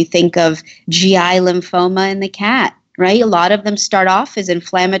inflammation. When you think of GI lymphoma in the cat, right? A lot of them start off as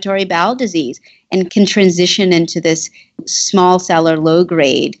inflammatory bowel disease and can transition into this small cell or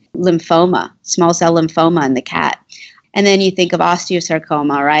low-grade lymphoma, small cell lymphoma in the cat. And then you think of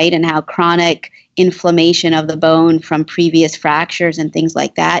osteosarcoma, right? And how chronic inflammation of the bone from previous fractures and things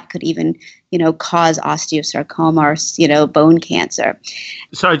like that could even, cause osteosarcoma or, bone cancer.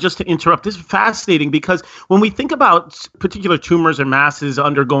 Sorry, just to interrupt. This is fascinating because when we think about particular tumors or masses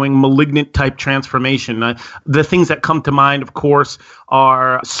undergoing malignant type transformation, the things that come to mind, of course,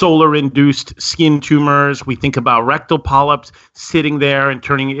 are solar-induced skin tumors. We think about rectal polyps sitting there and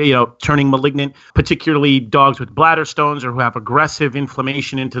turning malignant, particularly dogs with bladder stones or who have aggressive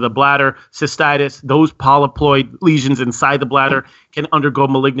inflammation into the bladder, cystitis. Those polyploid lesions inside the bladder can undergo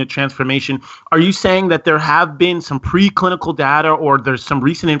malignant transformation. Are you saying that there have been some preclinical data or there's some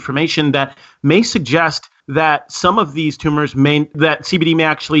recent information that may suggest that some of these tumors that CBD may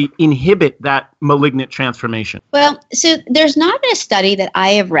actually inhibit that malignant transformation? Well, so there's not been a study that I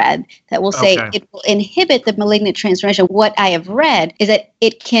have read that will say it will inhibit the malignant transformation. What I have read is that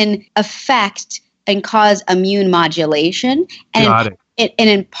it can affect and cause immune modulation. And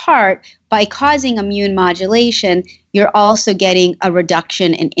in part, by causing immune modulation, you're also getting a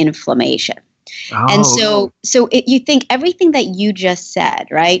reduction in inflammation. And so you think everything that you just said,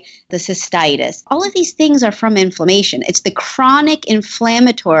 right? The cystitis, all of these things are from inflammation. It's the chronic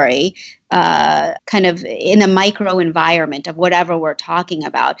inflammatory kind of in the microenvironment of whatever we're talking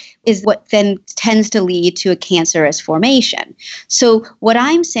about is what then tends to lead to a cancerous formation. So what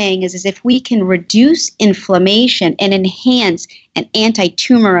I'm saying is if we can reduce inflammation and enhance an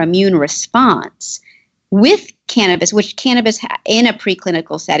anti-tumor immune response with cannabis, which cannabis in a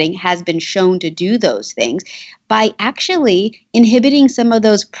preclinical setting has been shown to do those things by actually inhibiting some of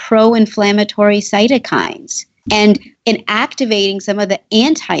those pro-inflammatory cytokines and in activating some of the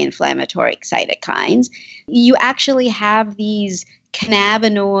anti-inflammatory cytokines, you actually have these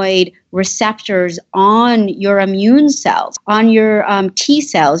cannabinoid receptors on your immune cells, on your T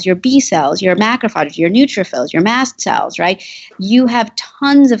cells, your B cells, your macrophages, your neutrophils, your mast cells, right? You have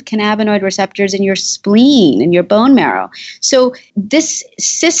tons of cannabinoid receptors in your spleen and your bone marrow. So this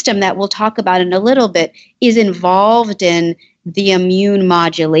system that we'll talk about in a little bit is involved in the immune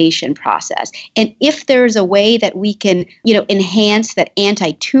modulation process. And if there's a way that we can, enhance that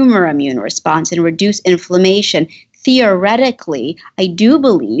anti-tumor immune response and reduce inflammation, theoretically, I do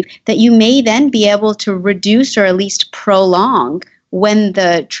believe that you may then be able to reduce or at least prolong when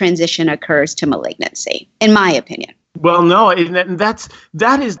the transition occurs to malignancy, in my opinion. Well, no, and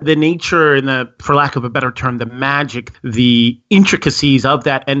that is the nature and for lack of a better term, the magic, the intricacies of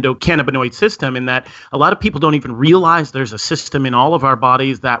that endocannabinoid system, in that a lot of people don't even realize there's a system in all of our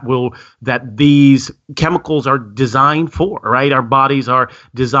bodies that these chemicals are designed for, right? Our bodies are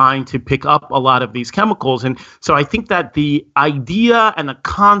designed to pick up a lot of these chemicals. And so I think that the idea and the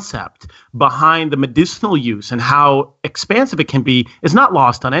concept behind the medicinal use and how expansive it can be is not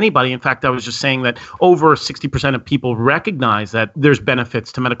lost on anybody. In fact, I was just saying that over 60% of people recognize that there's benefits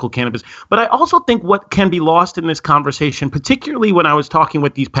to medical cannabis. But I also think what can be lost in this conversation, particularly when I was talking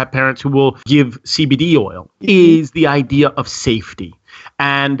with these pet parents who will give CBD oil, is the idea of safety.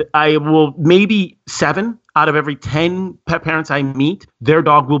 And I will maybe 7 out of every 10 pet parents I meet, their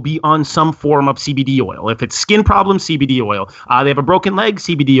dog will be on some form of CBD oil. If it's skin problems, CBD oil. They have a broken leg,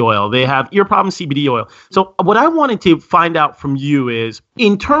 CBD oil. They have ear problems, CBD oil. So what I wanted to find out from you is,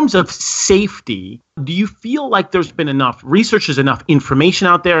 in terms of safety, do you feel like there's been enough research, there's enough information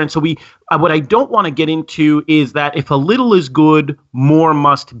out there? And so what I don't want to get into is that if a little is good, more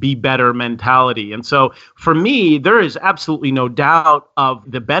must be better mentality. And so for me, there is absolutely no doubt of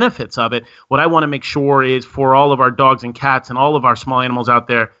the benefits of it. What I want to make sure is for all of our dogs and cats and all of our small animals out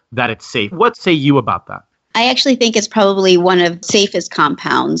there that it's safe. What say you about that? I actually think it's probably one of the safest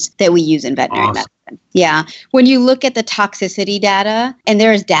compounds that we use in veterinary medicine. Yeah. When you look at the toxicity data, and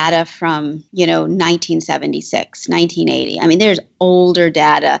there's data from, 1976, 1980. I mean, there's older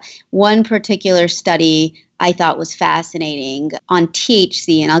data. One particular study I thought was fascinating on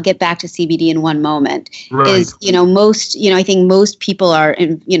THC, and I'll get back to CBD in one moment, is, I think most people are,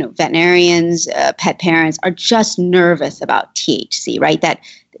 veterinarians, pet parents are just nervous about THC, right? That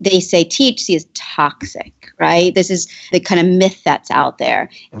they say THC is toxic, right? This is the kind of myth that's out there.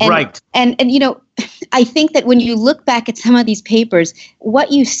 And, right. And I think that when you look back at some of these papers,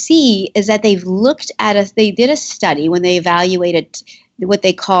 what you see is that they've looked at they did a study when they evaluated what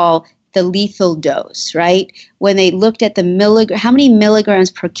they call the lethal dose, right? When they looked at how many milligrams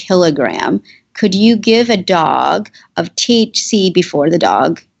per kilogram could you give a dog of THC before the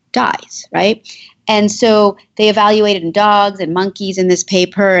dog dies, right? And so they evaluated in dogs and monkeys in this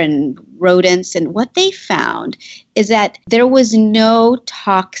paper and rodents. And what they found is that there was no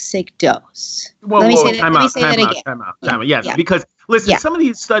toxic dose. Let me say that again. Time out. Yes, because listen, some of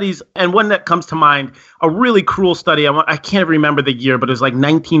these studies, and one that comes to mind, a really cruel study, I can't remember the year, but it was like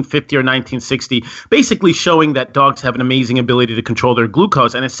 1950 or 1960, basically showing that dogs have an amazing ability to control their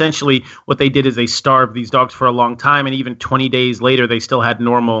glucose. And essentially what they did is they starved these dogs for a long time, and even 20 days later, they still had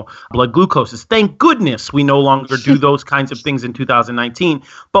normal blood glucoses. Thank goodness we no longer do those kinds of things in 2019.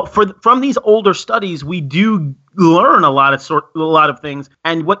 But from these older studies, we do learn a lot of things.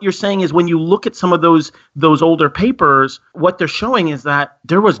 And what you're saying is when you look at some of those older papers, what they're showing is that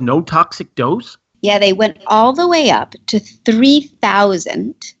there was no toxic dose. Yeah, they went all the way up to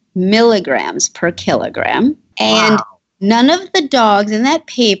 3,000 milligrams per kilogram. And none of the dogs in that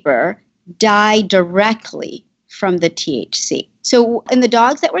paper died directly from the THC. So in the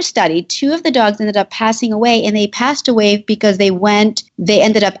dogs that were studied, 2 of the dogs ended up passing away, and they passed away because they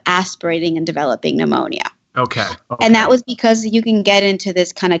ended up aspirating and developing pneumonia. Okay. And that was because you can get into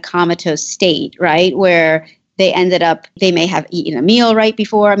this kind of comatose state, right? Where they may have eaten a meal right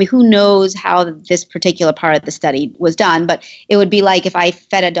before. I mean, who knows how this particular part of the study was done, but it would be like if I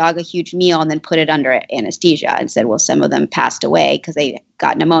fed a dog a huge meal and then put it under anesthesia and said, well, some of them passed away because they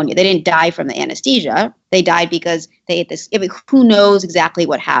got pneumonia. They didn't die from the anesthesia. They died because they ate this. Who knows exactly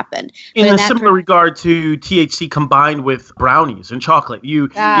what happened? In a similar regard to THC combined with brownies and chocolate,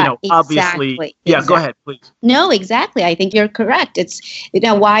 obviously. Exactly. Go ahead, please. No, exactly. I think you're correct.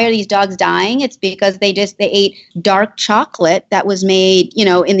 Why are these dogs dying? It's because they ate dark chocolate that was made,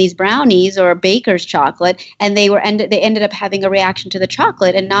 in these brownies or baker's chocolate, and they ended up having a reaction to the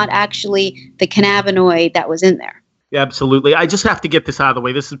chocolate and not actually the cannabinoid that was in there. Yeah, absolutely. I just have to get this out of the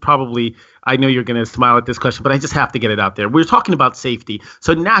way. This is probably, I know you're going to smile at this question, but I just have to get it out there. We're talking about safety.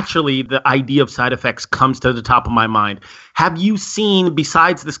 So naturally, the idea of side effects comes to the top of my mind. Have you seen,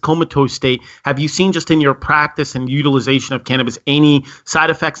 besides this comatose state, have you seen just in your practice and utilization of cannabis, any side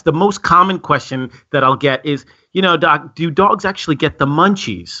effects? The most common question that I'll get is, doc, do dogs actually get the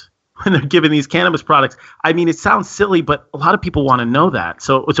munchies when they're given these cannabis products? I mean, it sounds silly, but a lot of people want to know that.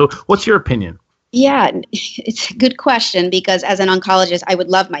 So what's your opinion? Yeah, it's a good question because as an oncologist, I would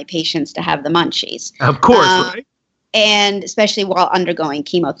love my patients to have the munchies. Of course, right? And especially while undergoing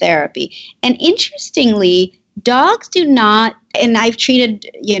chemotherapy. And interestingly, dogs do not, and I've treated,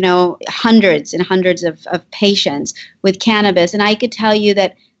 hundreds and hundreds of patients with cannabis, and I could tell you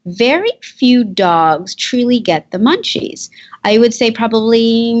that very few dogs truly get the munchies. I would say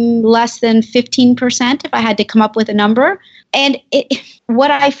probably less than 15% if I had to come up with a number. And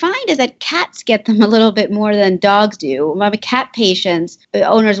what I find is that cats get them a little bit more than dogs do. My cat patients,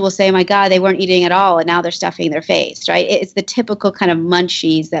 owners will say, my God, they weren't eating at all, and now they're stuffing their face, right? It's the typical kind of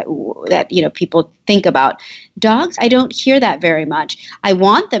munchies that people think about. Dogs, I don't hear that very much. I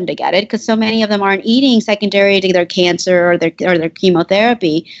want them to get it because so many of them aren't eating secondary to their cancer or their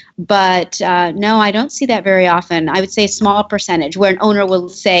chemotherapy. But no, I don't see that very often. I would say a small percentage where an owner will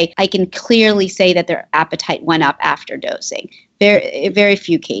say, I can clearly say that their appetite went up after dosing. Very, very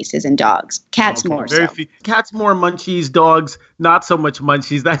few cases in dogs. Cats more so. Cats more munchies, dogs not so much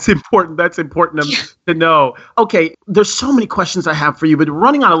munchies. That's important. That's important to know. Okay, there's so many questions I have for you, but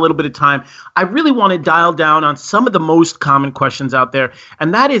running on a little bit of time, I really want to dial down on some of the most common questions out there,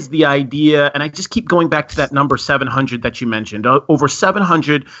 and that is the idea, and I just keep going back to that number 700 that you mentioned, over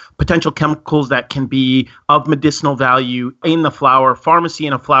 700 potential chemicals that can be of medicinal value in the flower, pharmacy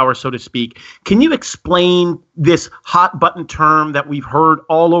in a flower, so to speak. Can you explain this hot button term that we've heard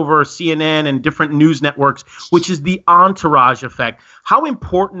all over CNN and different news networks, which is the entourage effect? How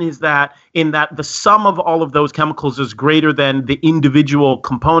important is that in that the sum of all of those chemicals is greater than the individual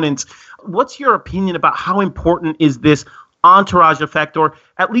components? What's your opinion about how important is this entourage effect, or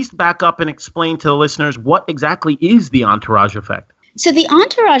at least back up and explain to the listeners what exactly is the entourage effect? So the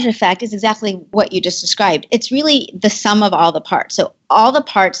entourage effect is exactly what you just described. It's really the sum of all the parts. So all the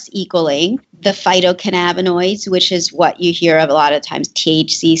parts equaling the phytocannabinoids, which is what you hear of a lot of times,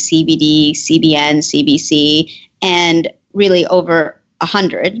 THC, CBD, CBN, CBC, and really over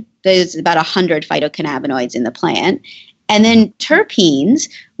 100. There's about 100 phytocannabinoids in the plant. And then terpenes,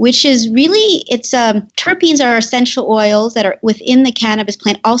 which is really, terpenes are essential oils that are within the cannabis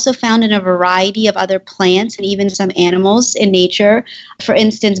plant, also found in a variety of other plants and even some animals in nature. For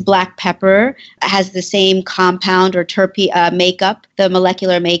instance, black pepper has the same compound or terpene makeup, the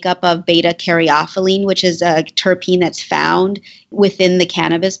molecular makeup of beta-caryophyllene, which is a terpene that's found within the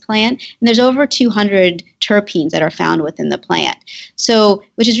cannabis plant. And there's over 200 terpenes that are found within the plant. So,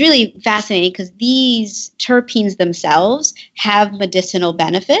 which is really fascinating because these terpenes themselves have medicinal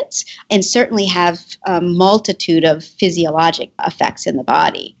benefits and certainly have a multitude of physiologic effects in the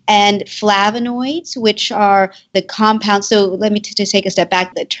body. And flavonoids, which are the compounds, so let me just take a step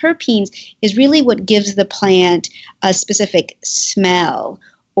back. The terpenes is really what gives the plant a specific smell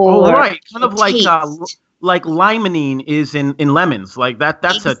or kind of like limonene is in lemons, like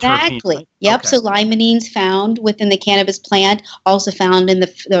that's exactly. A terpene. Right? Yep. Okay. So limonine's found within the cannabis plant, also found in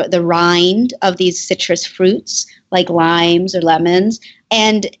the rind of these citrus fruits like limes or lemons,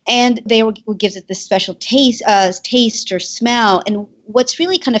 and they what gives it this special taste or smell. And what's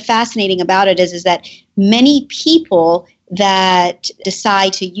really kind of fascinating about it is that many people that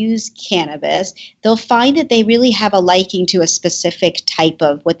decide to use cannabis, they'll find that they really have a liking to a specific type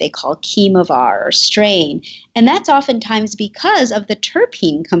of what they call chemovar or strain. And that's oftentimes because of the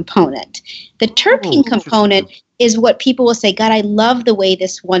terpene component. The terpene component is what people will say, God, I love the way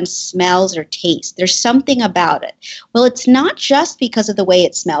this one smells or tastes. There's something about it. Well, it's not just because of the way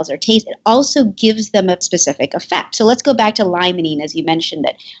it smells or tastes. It also gives them a specific effect. So let's go back to limonene, as you mentioned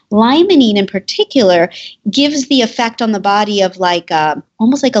it. Limonene in particular gives the effect on the body of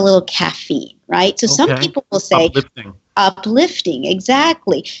almost like a little caffeine, right? So some people will say uplifting,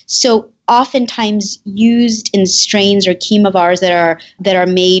 exactly. So oftentimes used in strains or chemovars that are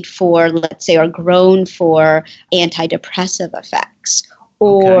made for, let's say, or grown for antidepressive effects,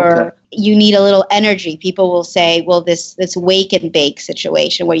 or you need a little energy. People will say, well, this wake and bake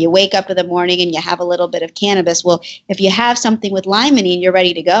situation where you wake up in the morning and you have a little bit of cannabis. Well, if you have something with limonene, you're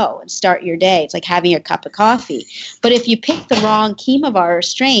ready to go and start your day. It's like having your cup of coffee. But if you pick the wrong chemovar or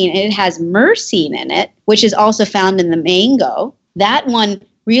strain and it has myrcene in it, which is also found in the mango, that one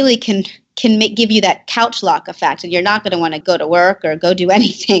really can give you that couch lock effect, and you're not going to want to go to work or go do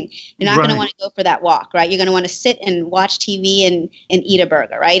anything. You're not going to want to go for that walk, right? You're going to want to sit and watch TV and eat a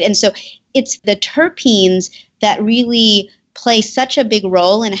burger, right? And so it's the terpenes that really play such a big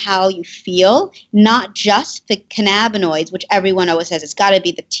role in how you feel, not just the cannabinoids, which everyone always says it's got to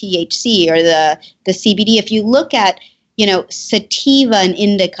be the THC or the CBD. If you look at sativa and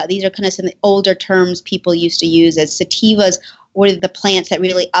indica, these are kind of some of the older terms people used to use as sativas were the plants that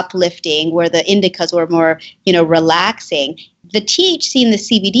really uplifting, where the indicas were more, relaxing. The THC and the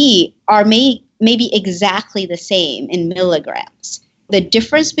CBD are maybe exactly the same in milligrams. The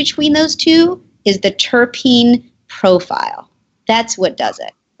difference between those two is the terpene profile. That's what does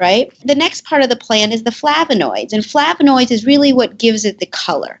it, right? The next part of the plant is the flavonoids. And flavonoids is really what gives it the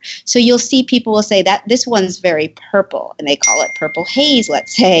color. So you'll see people will say that this one's very purple, and they call it purple haze,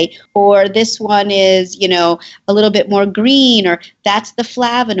 let's say. Or this one is, a little bit more green, or that's the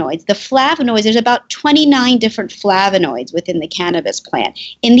flavonoids. The flavonoids, there's about 29 different flavonoids within the cannabis plant.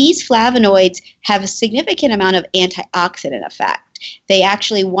 And these flavonoids have a significant amount of antioxidant effect. They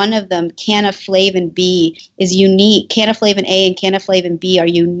actually, one of them, cannaflavin B, is unique. Cannaflavin A and cannaflavin B are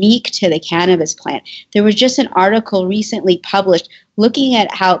unique to the cannabis plant. There was just an article recently published looking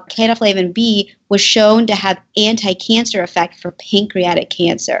at how cannaflavin B was shown to have anti-cancer effect for pancreatic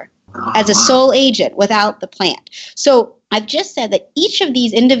cancer as a sole agent without the plant. So I've just said that each of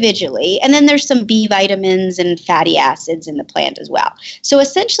these individually, and then there's some B vitamins and fatty acids in the plant as well. So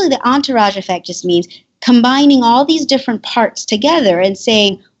essentially the entourage effect just means combining all these different parts together and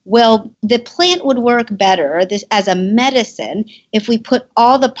saying, well, the plant would work better as a medicine if we put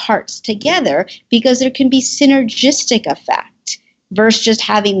all the parts together, because there can be synergistic effect versus just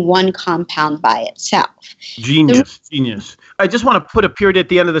having one compound by itself. Genius. I just want to put a period at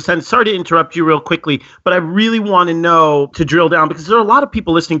the end of the sentence. Sorry to interrupt you real quickly, but I really want to know, to drill down, because there are a lot of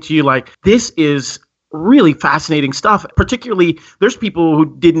people listening to you like, this is really fascinating stuff. Particularly, there's people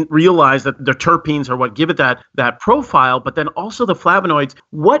who didn't realize that the terpenes are what give it that profile, but then also the flavonoids.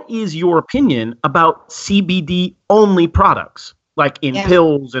 What is your opinion about CBD only products, like in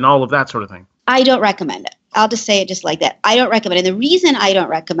pills and all of that sort of thing? I don't recommend it. I'll just say it just like that. I don't recommend it. And the reason I don't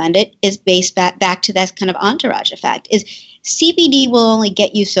recommend it is based back to that kind of entourage effect, is CBD will only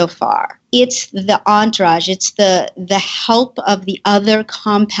get you so far. It's the entourage, it's the help of the other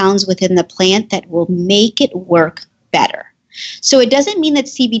compounds within the plant that will make it work better. So it doesn't mean that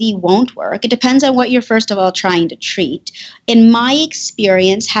CBD won't work. It depends on what you're, first of all, trying to treat. In my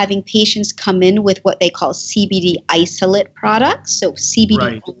experience, having patients come in with what they call CBD isolate products, so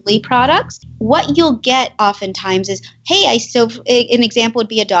CBD-only products, what you'll get oftentimes is, an example would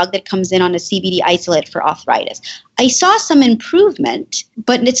be a dog that comes in on a CBD isolate for arthritis. I saw some improvement,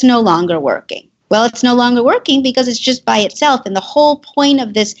 but it's no longer working. Well, it's no longer working because it's just by itself. And the whole point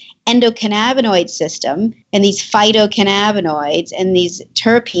of this endocannabinoid system and these phytocannabinoids and these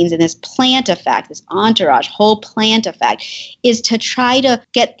terpenes and this plant effect, this entourage, whole plant effect, is to try to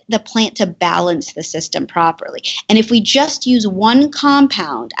get the plant to balance the system properly. And if we just use one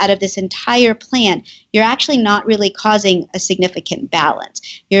compound out of this entire plant, you're actually not really causing a significant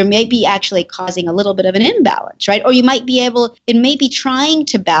balance. You may be actually causing a little bit of an imbalance, right? Or you might be it may be trying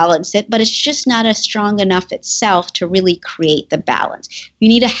to balance it, but it's just not as strong enough itself to really create the balance. You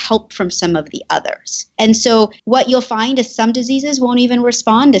need a help from some of the others. And so what you'll find is some diseases won't even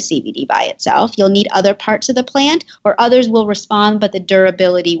respond to CBD by itself. You'll need other parts of the plant, or others will respond, but the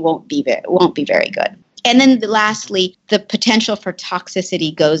durability won't be very good. And then lastly, the potential for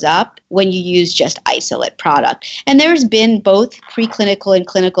toxicity goes up when you use just isolate product. And there's been both preclinical and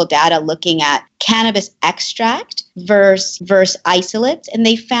clinical data looking at cannabis extract versus isolates. And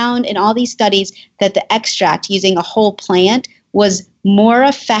they found in all these studies that the extract using a whole plant was more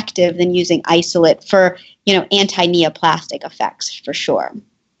effective than using isolate for, anti-neoplastic effects for sure.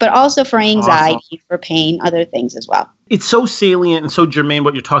 But also for anxiety, for pain, other things as well. It's so salient and so germane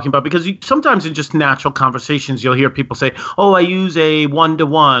what you're talking about, because sometimes in just natural conversations, you'll hear people say, oh, I use a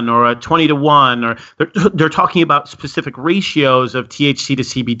 1-to-1 or a 20-to-1, or they're talking about specific ratios of THC to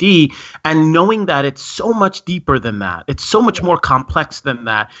CBD, and knowing that it's so much deeper than that. It's so much more complex than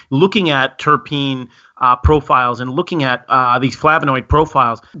that. Looking at terpene profiles and looking at these flavonoid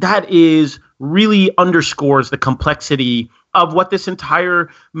profiles, that is really underscores the complexity of what this entire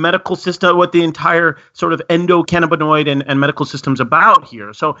medical system, what the entire sort of endocannabinoid and medical system's about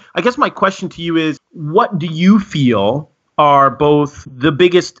here. So I guess my question to you is, what do you feel are both the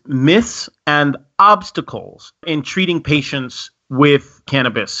biggest myths and obstacles in treating patients with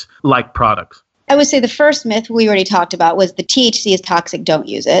cannabis-like products? I would say the first myth we already talked about was the THC is toxic, don't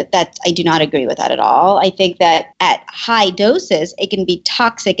use it. I do not agree with that at all. I think that at high doses, it can be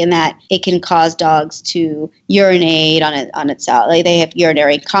toxic in that it can cause dogs to urinate on itself. Like they have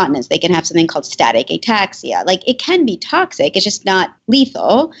urinary incontinence. They can have something called static ataxia. Like it can be toxic. It's just not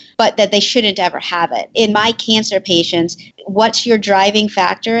lethal, but that they shouldn't ever have it. In my cancer patients, what's your driving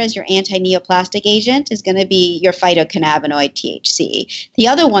factor as your anti-neoplastic agent is going to be your phytocannabinoid THC. The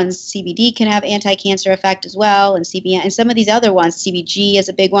other ones, CBD can have anti-cancer effect as well, and CBN, and some of these other ones, CBG is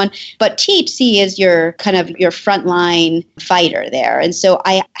a big one, but THC is your kind of your frontline fighter there. And so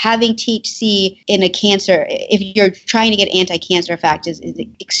having THC in a cancer, if you're trying to get anti-cancer effect, is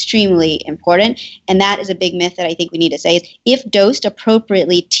extremely important. And that is a big myth that I think we need to say is, if dosed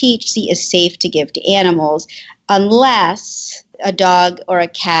appropriately, THC is safe to give to animals, unless a dog or a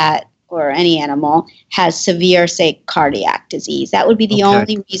cat or any animal has severe, say, cardiac disease. That would be the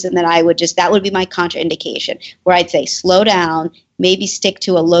only reason that that would be my contraindication, where I'd say slow down, maybe stick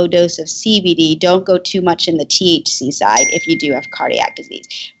to a low dose of CBD. Don't go too much in the THC side if you do have cardiac disease.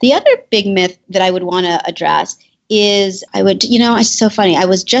 The other big myth that I would want to address is it's so funny. I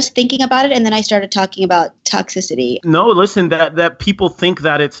was just thinking about it and then I started talking about toxicity. No, listen, that people think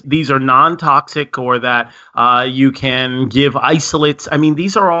that these are non-toxic or that you can give isolates. I mean,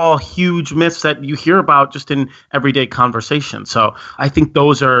 these are all huge myths that you hear about just in everyday conversation. So I think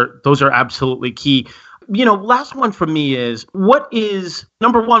those are absolutely key. Last one for me is,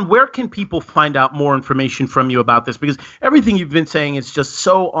 number one, where can people find out more information from you about this? Because everything you've been saying is just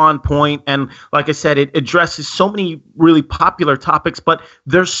so on point. And like I said, it addresses so many really popular topics, but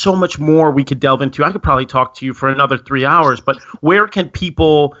there's so much more we could delve into. I could probably talk to you for another 3 hours, but where can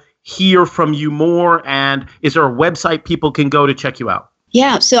people hear from you more? And is there a website people can go to check you out?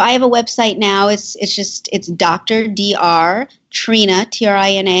 Yeah, so I have a website now. It's Dr. Dr. Trina,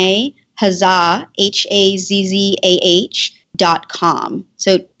 Trina, Hazzah, HAZZAH.com.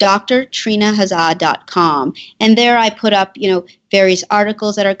 So drtrinahazzah.com. And there I put up, various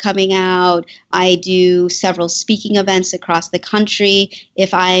articles that are coming out. I do several speaking events across the country.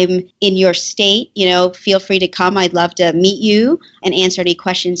 If I'm in your state, feel free to come. I'd love to meet you and answer any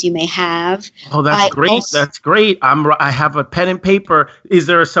questions you may have. Oh, that's great. That's great. I have a pen and paper. Is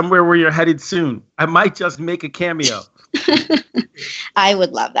there somewhere where you're headed soon? I might just make a cameo. I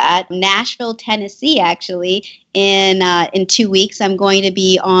would love that. Nashville, Tennessee, actually, in 2 weeks, I'm going to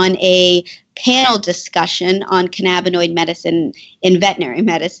be on a panel discussion on cannabinoid medicine in veterinary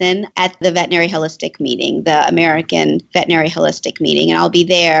medicine at the Veterinary Holistic Meeting, the American Veterinary Holistic Meeting, and I'll be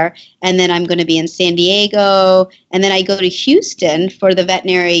there. And then I'm going to be in San Diego, and then I go to Houston for the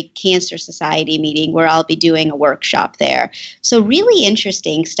Veterinary Cancer Society meeting, where I'll be doing a workshop there. So really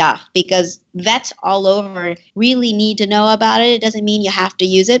interesting stuff, because vets all over really need to know about it. It doesn't mean you have to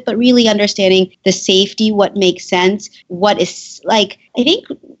use it, but really understanding the safety, what makes sense, what is I think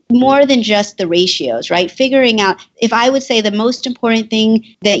more than just the ratios, right? Figuring out, if I would say the most important thing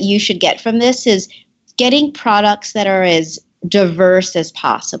that you should get from this is getting products that are as diverse as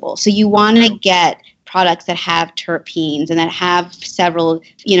possible. So you want to get products that have terpenes and that have several,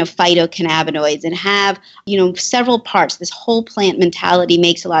 phytocannabinoids and have, several parts. This whole plant mentality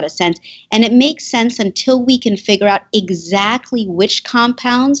makes a lot of sense. And it makes sense until we can figure out exactly which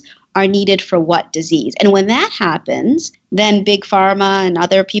compounds are needed for what disease. And when that happens, then big pharma and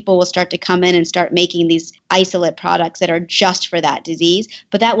other people will start to come in and start making these isolate products that are just for that disease.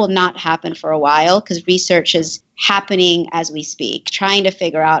 But that will not happen for a while, because research is happening as we speak, trying to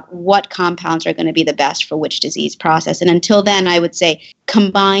figure out what compounds are going to be the best for which disease process. And until then, I would say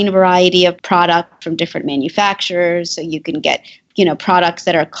combine a variety of product from different manufacturers, so you can get, products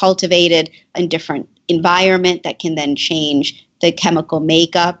that are cultivated in different environment that can then change the chemical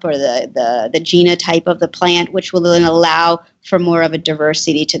makeup or the genotype of the plant, which will then allow for more of a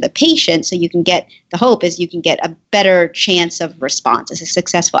diversity to the patient. So the hope is you can get a better chance of response, a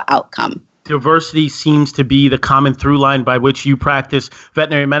successful outcome. Diversity seems to be the common through line by which you practice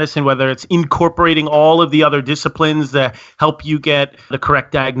veterinary medicine, whether it's incorporating all of the other disciplines that help you get the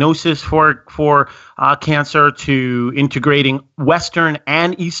correct diagnosis for cancer, to integrating Western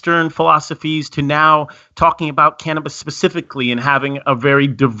and Eastern philosophies, to now talking about cannabis specifically and having a very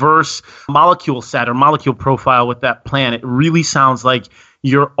diverse molecule set or molecule profile with that plant. It really sounds like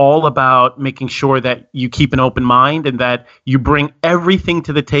you're all about making sure that you keep an open mind and that you bring everything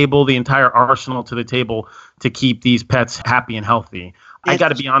to the table, the entire arsenal to the table, to keep these pets happy and healthy. I got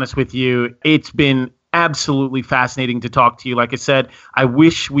to be honest with you. It's been absolutely fascinating to talk to you. Like I said, I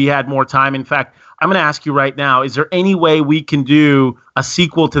wish we had more time. In fact, I'm going to ask you right now, is there any way we can do a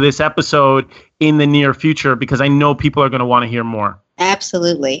sequel to this episode in the near future? Because I know people are going to want to hear more.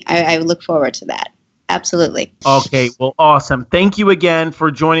 Absolutely. I look forward to that. Absolutely. Okay, well, awesome. Thank you again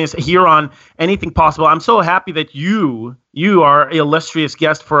for joining us here on Anything Possible. I'm so happy that you are an illustrious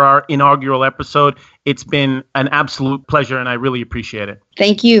guest for our inaugural episode. It's been an absolute pleasure, and I really appreciate it.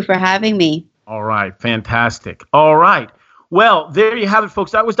 Thank you for having me. All right, fantastic. All right. Well, there you have it,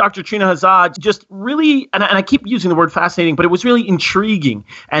 folks. That was Dr. Trina Hazzah. Just really, and I keep using the word fascinating, but it was really intriguing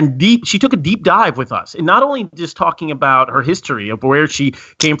and deep. She took a deep dive with us, and not only just talking about her history of where she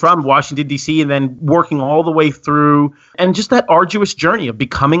came from, Washington, D.C., and then working all the way through, and just that arduous journey of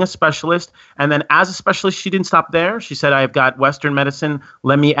becoming a specialist. And then as a specialist, she didn't stop there. She said, I've got Western medicine.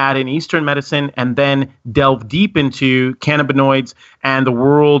 Let me add in Eastern medicine, and then delve deep into cannabinoids and the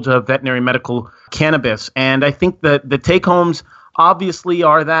world of veterinary medical cannabis. And I think that the take-homes obviously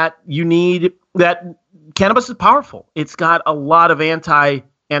are that you need that cannabis is powerful. It's got a lot of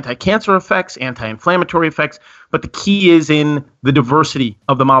anti-cancer effects, anti-inflammatory effects, but the key is in the diversity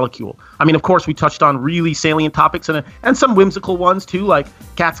of the molecule. I mean, of course, we touched on really salient topics and some whimsical ones too, like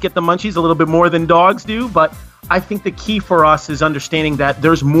cats get the munchies a little bit more than dogs do, but I think the key for us is understanding that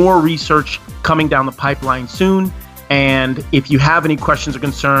there's more research coming down the pipeline soon. And if you have any questions or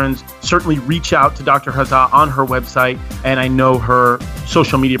concerns, certainly reach out to Dr. Hazzah on her website. And I know her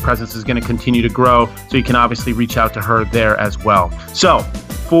social media presence is going to continue to grow, so you can obviously reach out to her there as well. So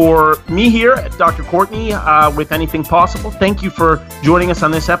for me here at Dr. Courtney with Anything Possible, thank you for joining us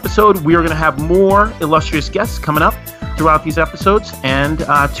on this episode. We are going to have more illustrious guests coming up throughout these episodes, and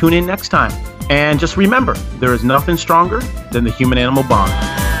tune in next time. And just remember, there is nothing stronger than the human-animal bond.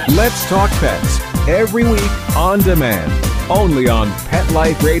 Let's Talk Pets, every week on demand, only on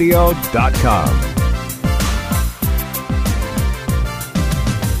PetLifeRadio.com.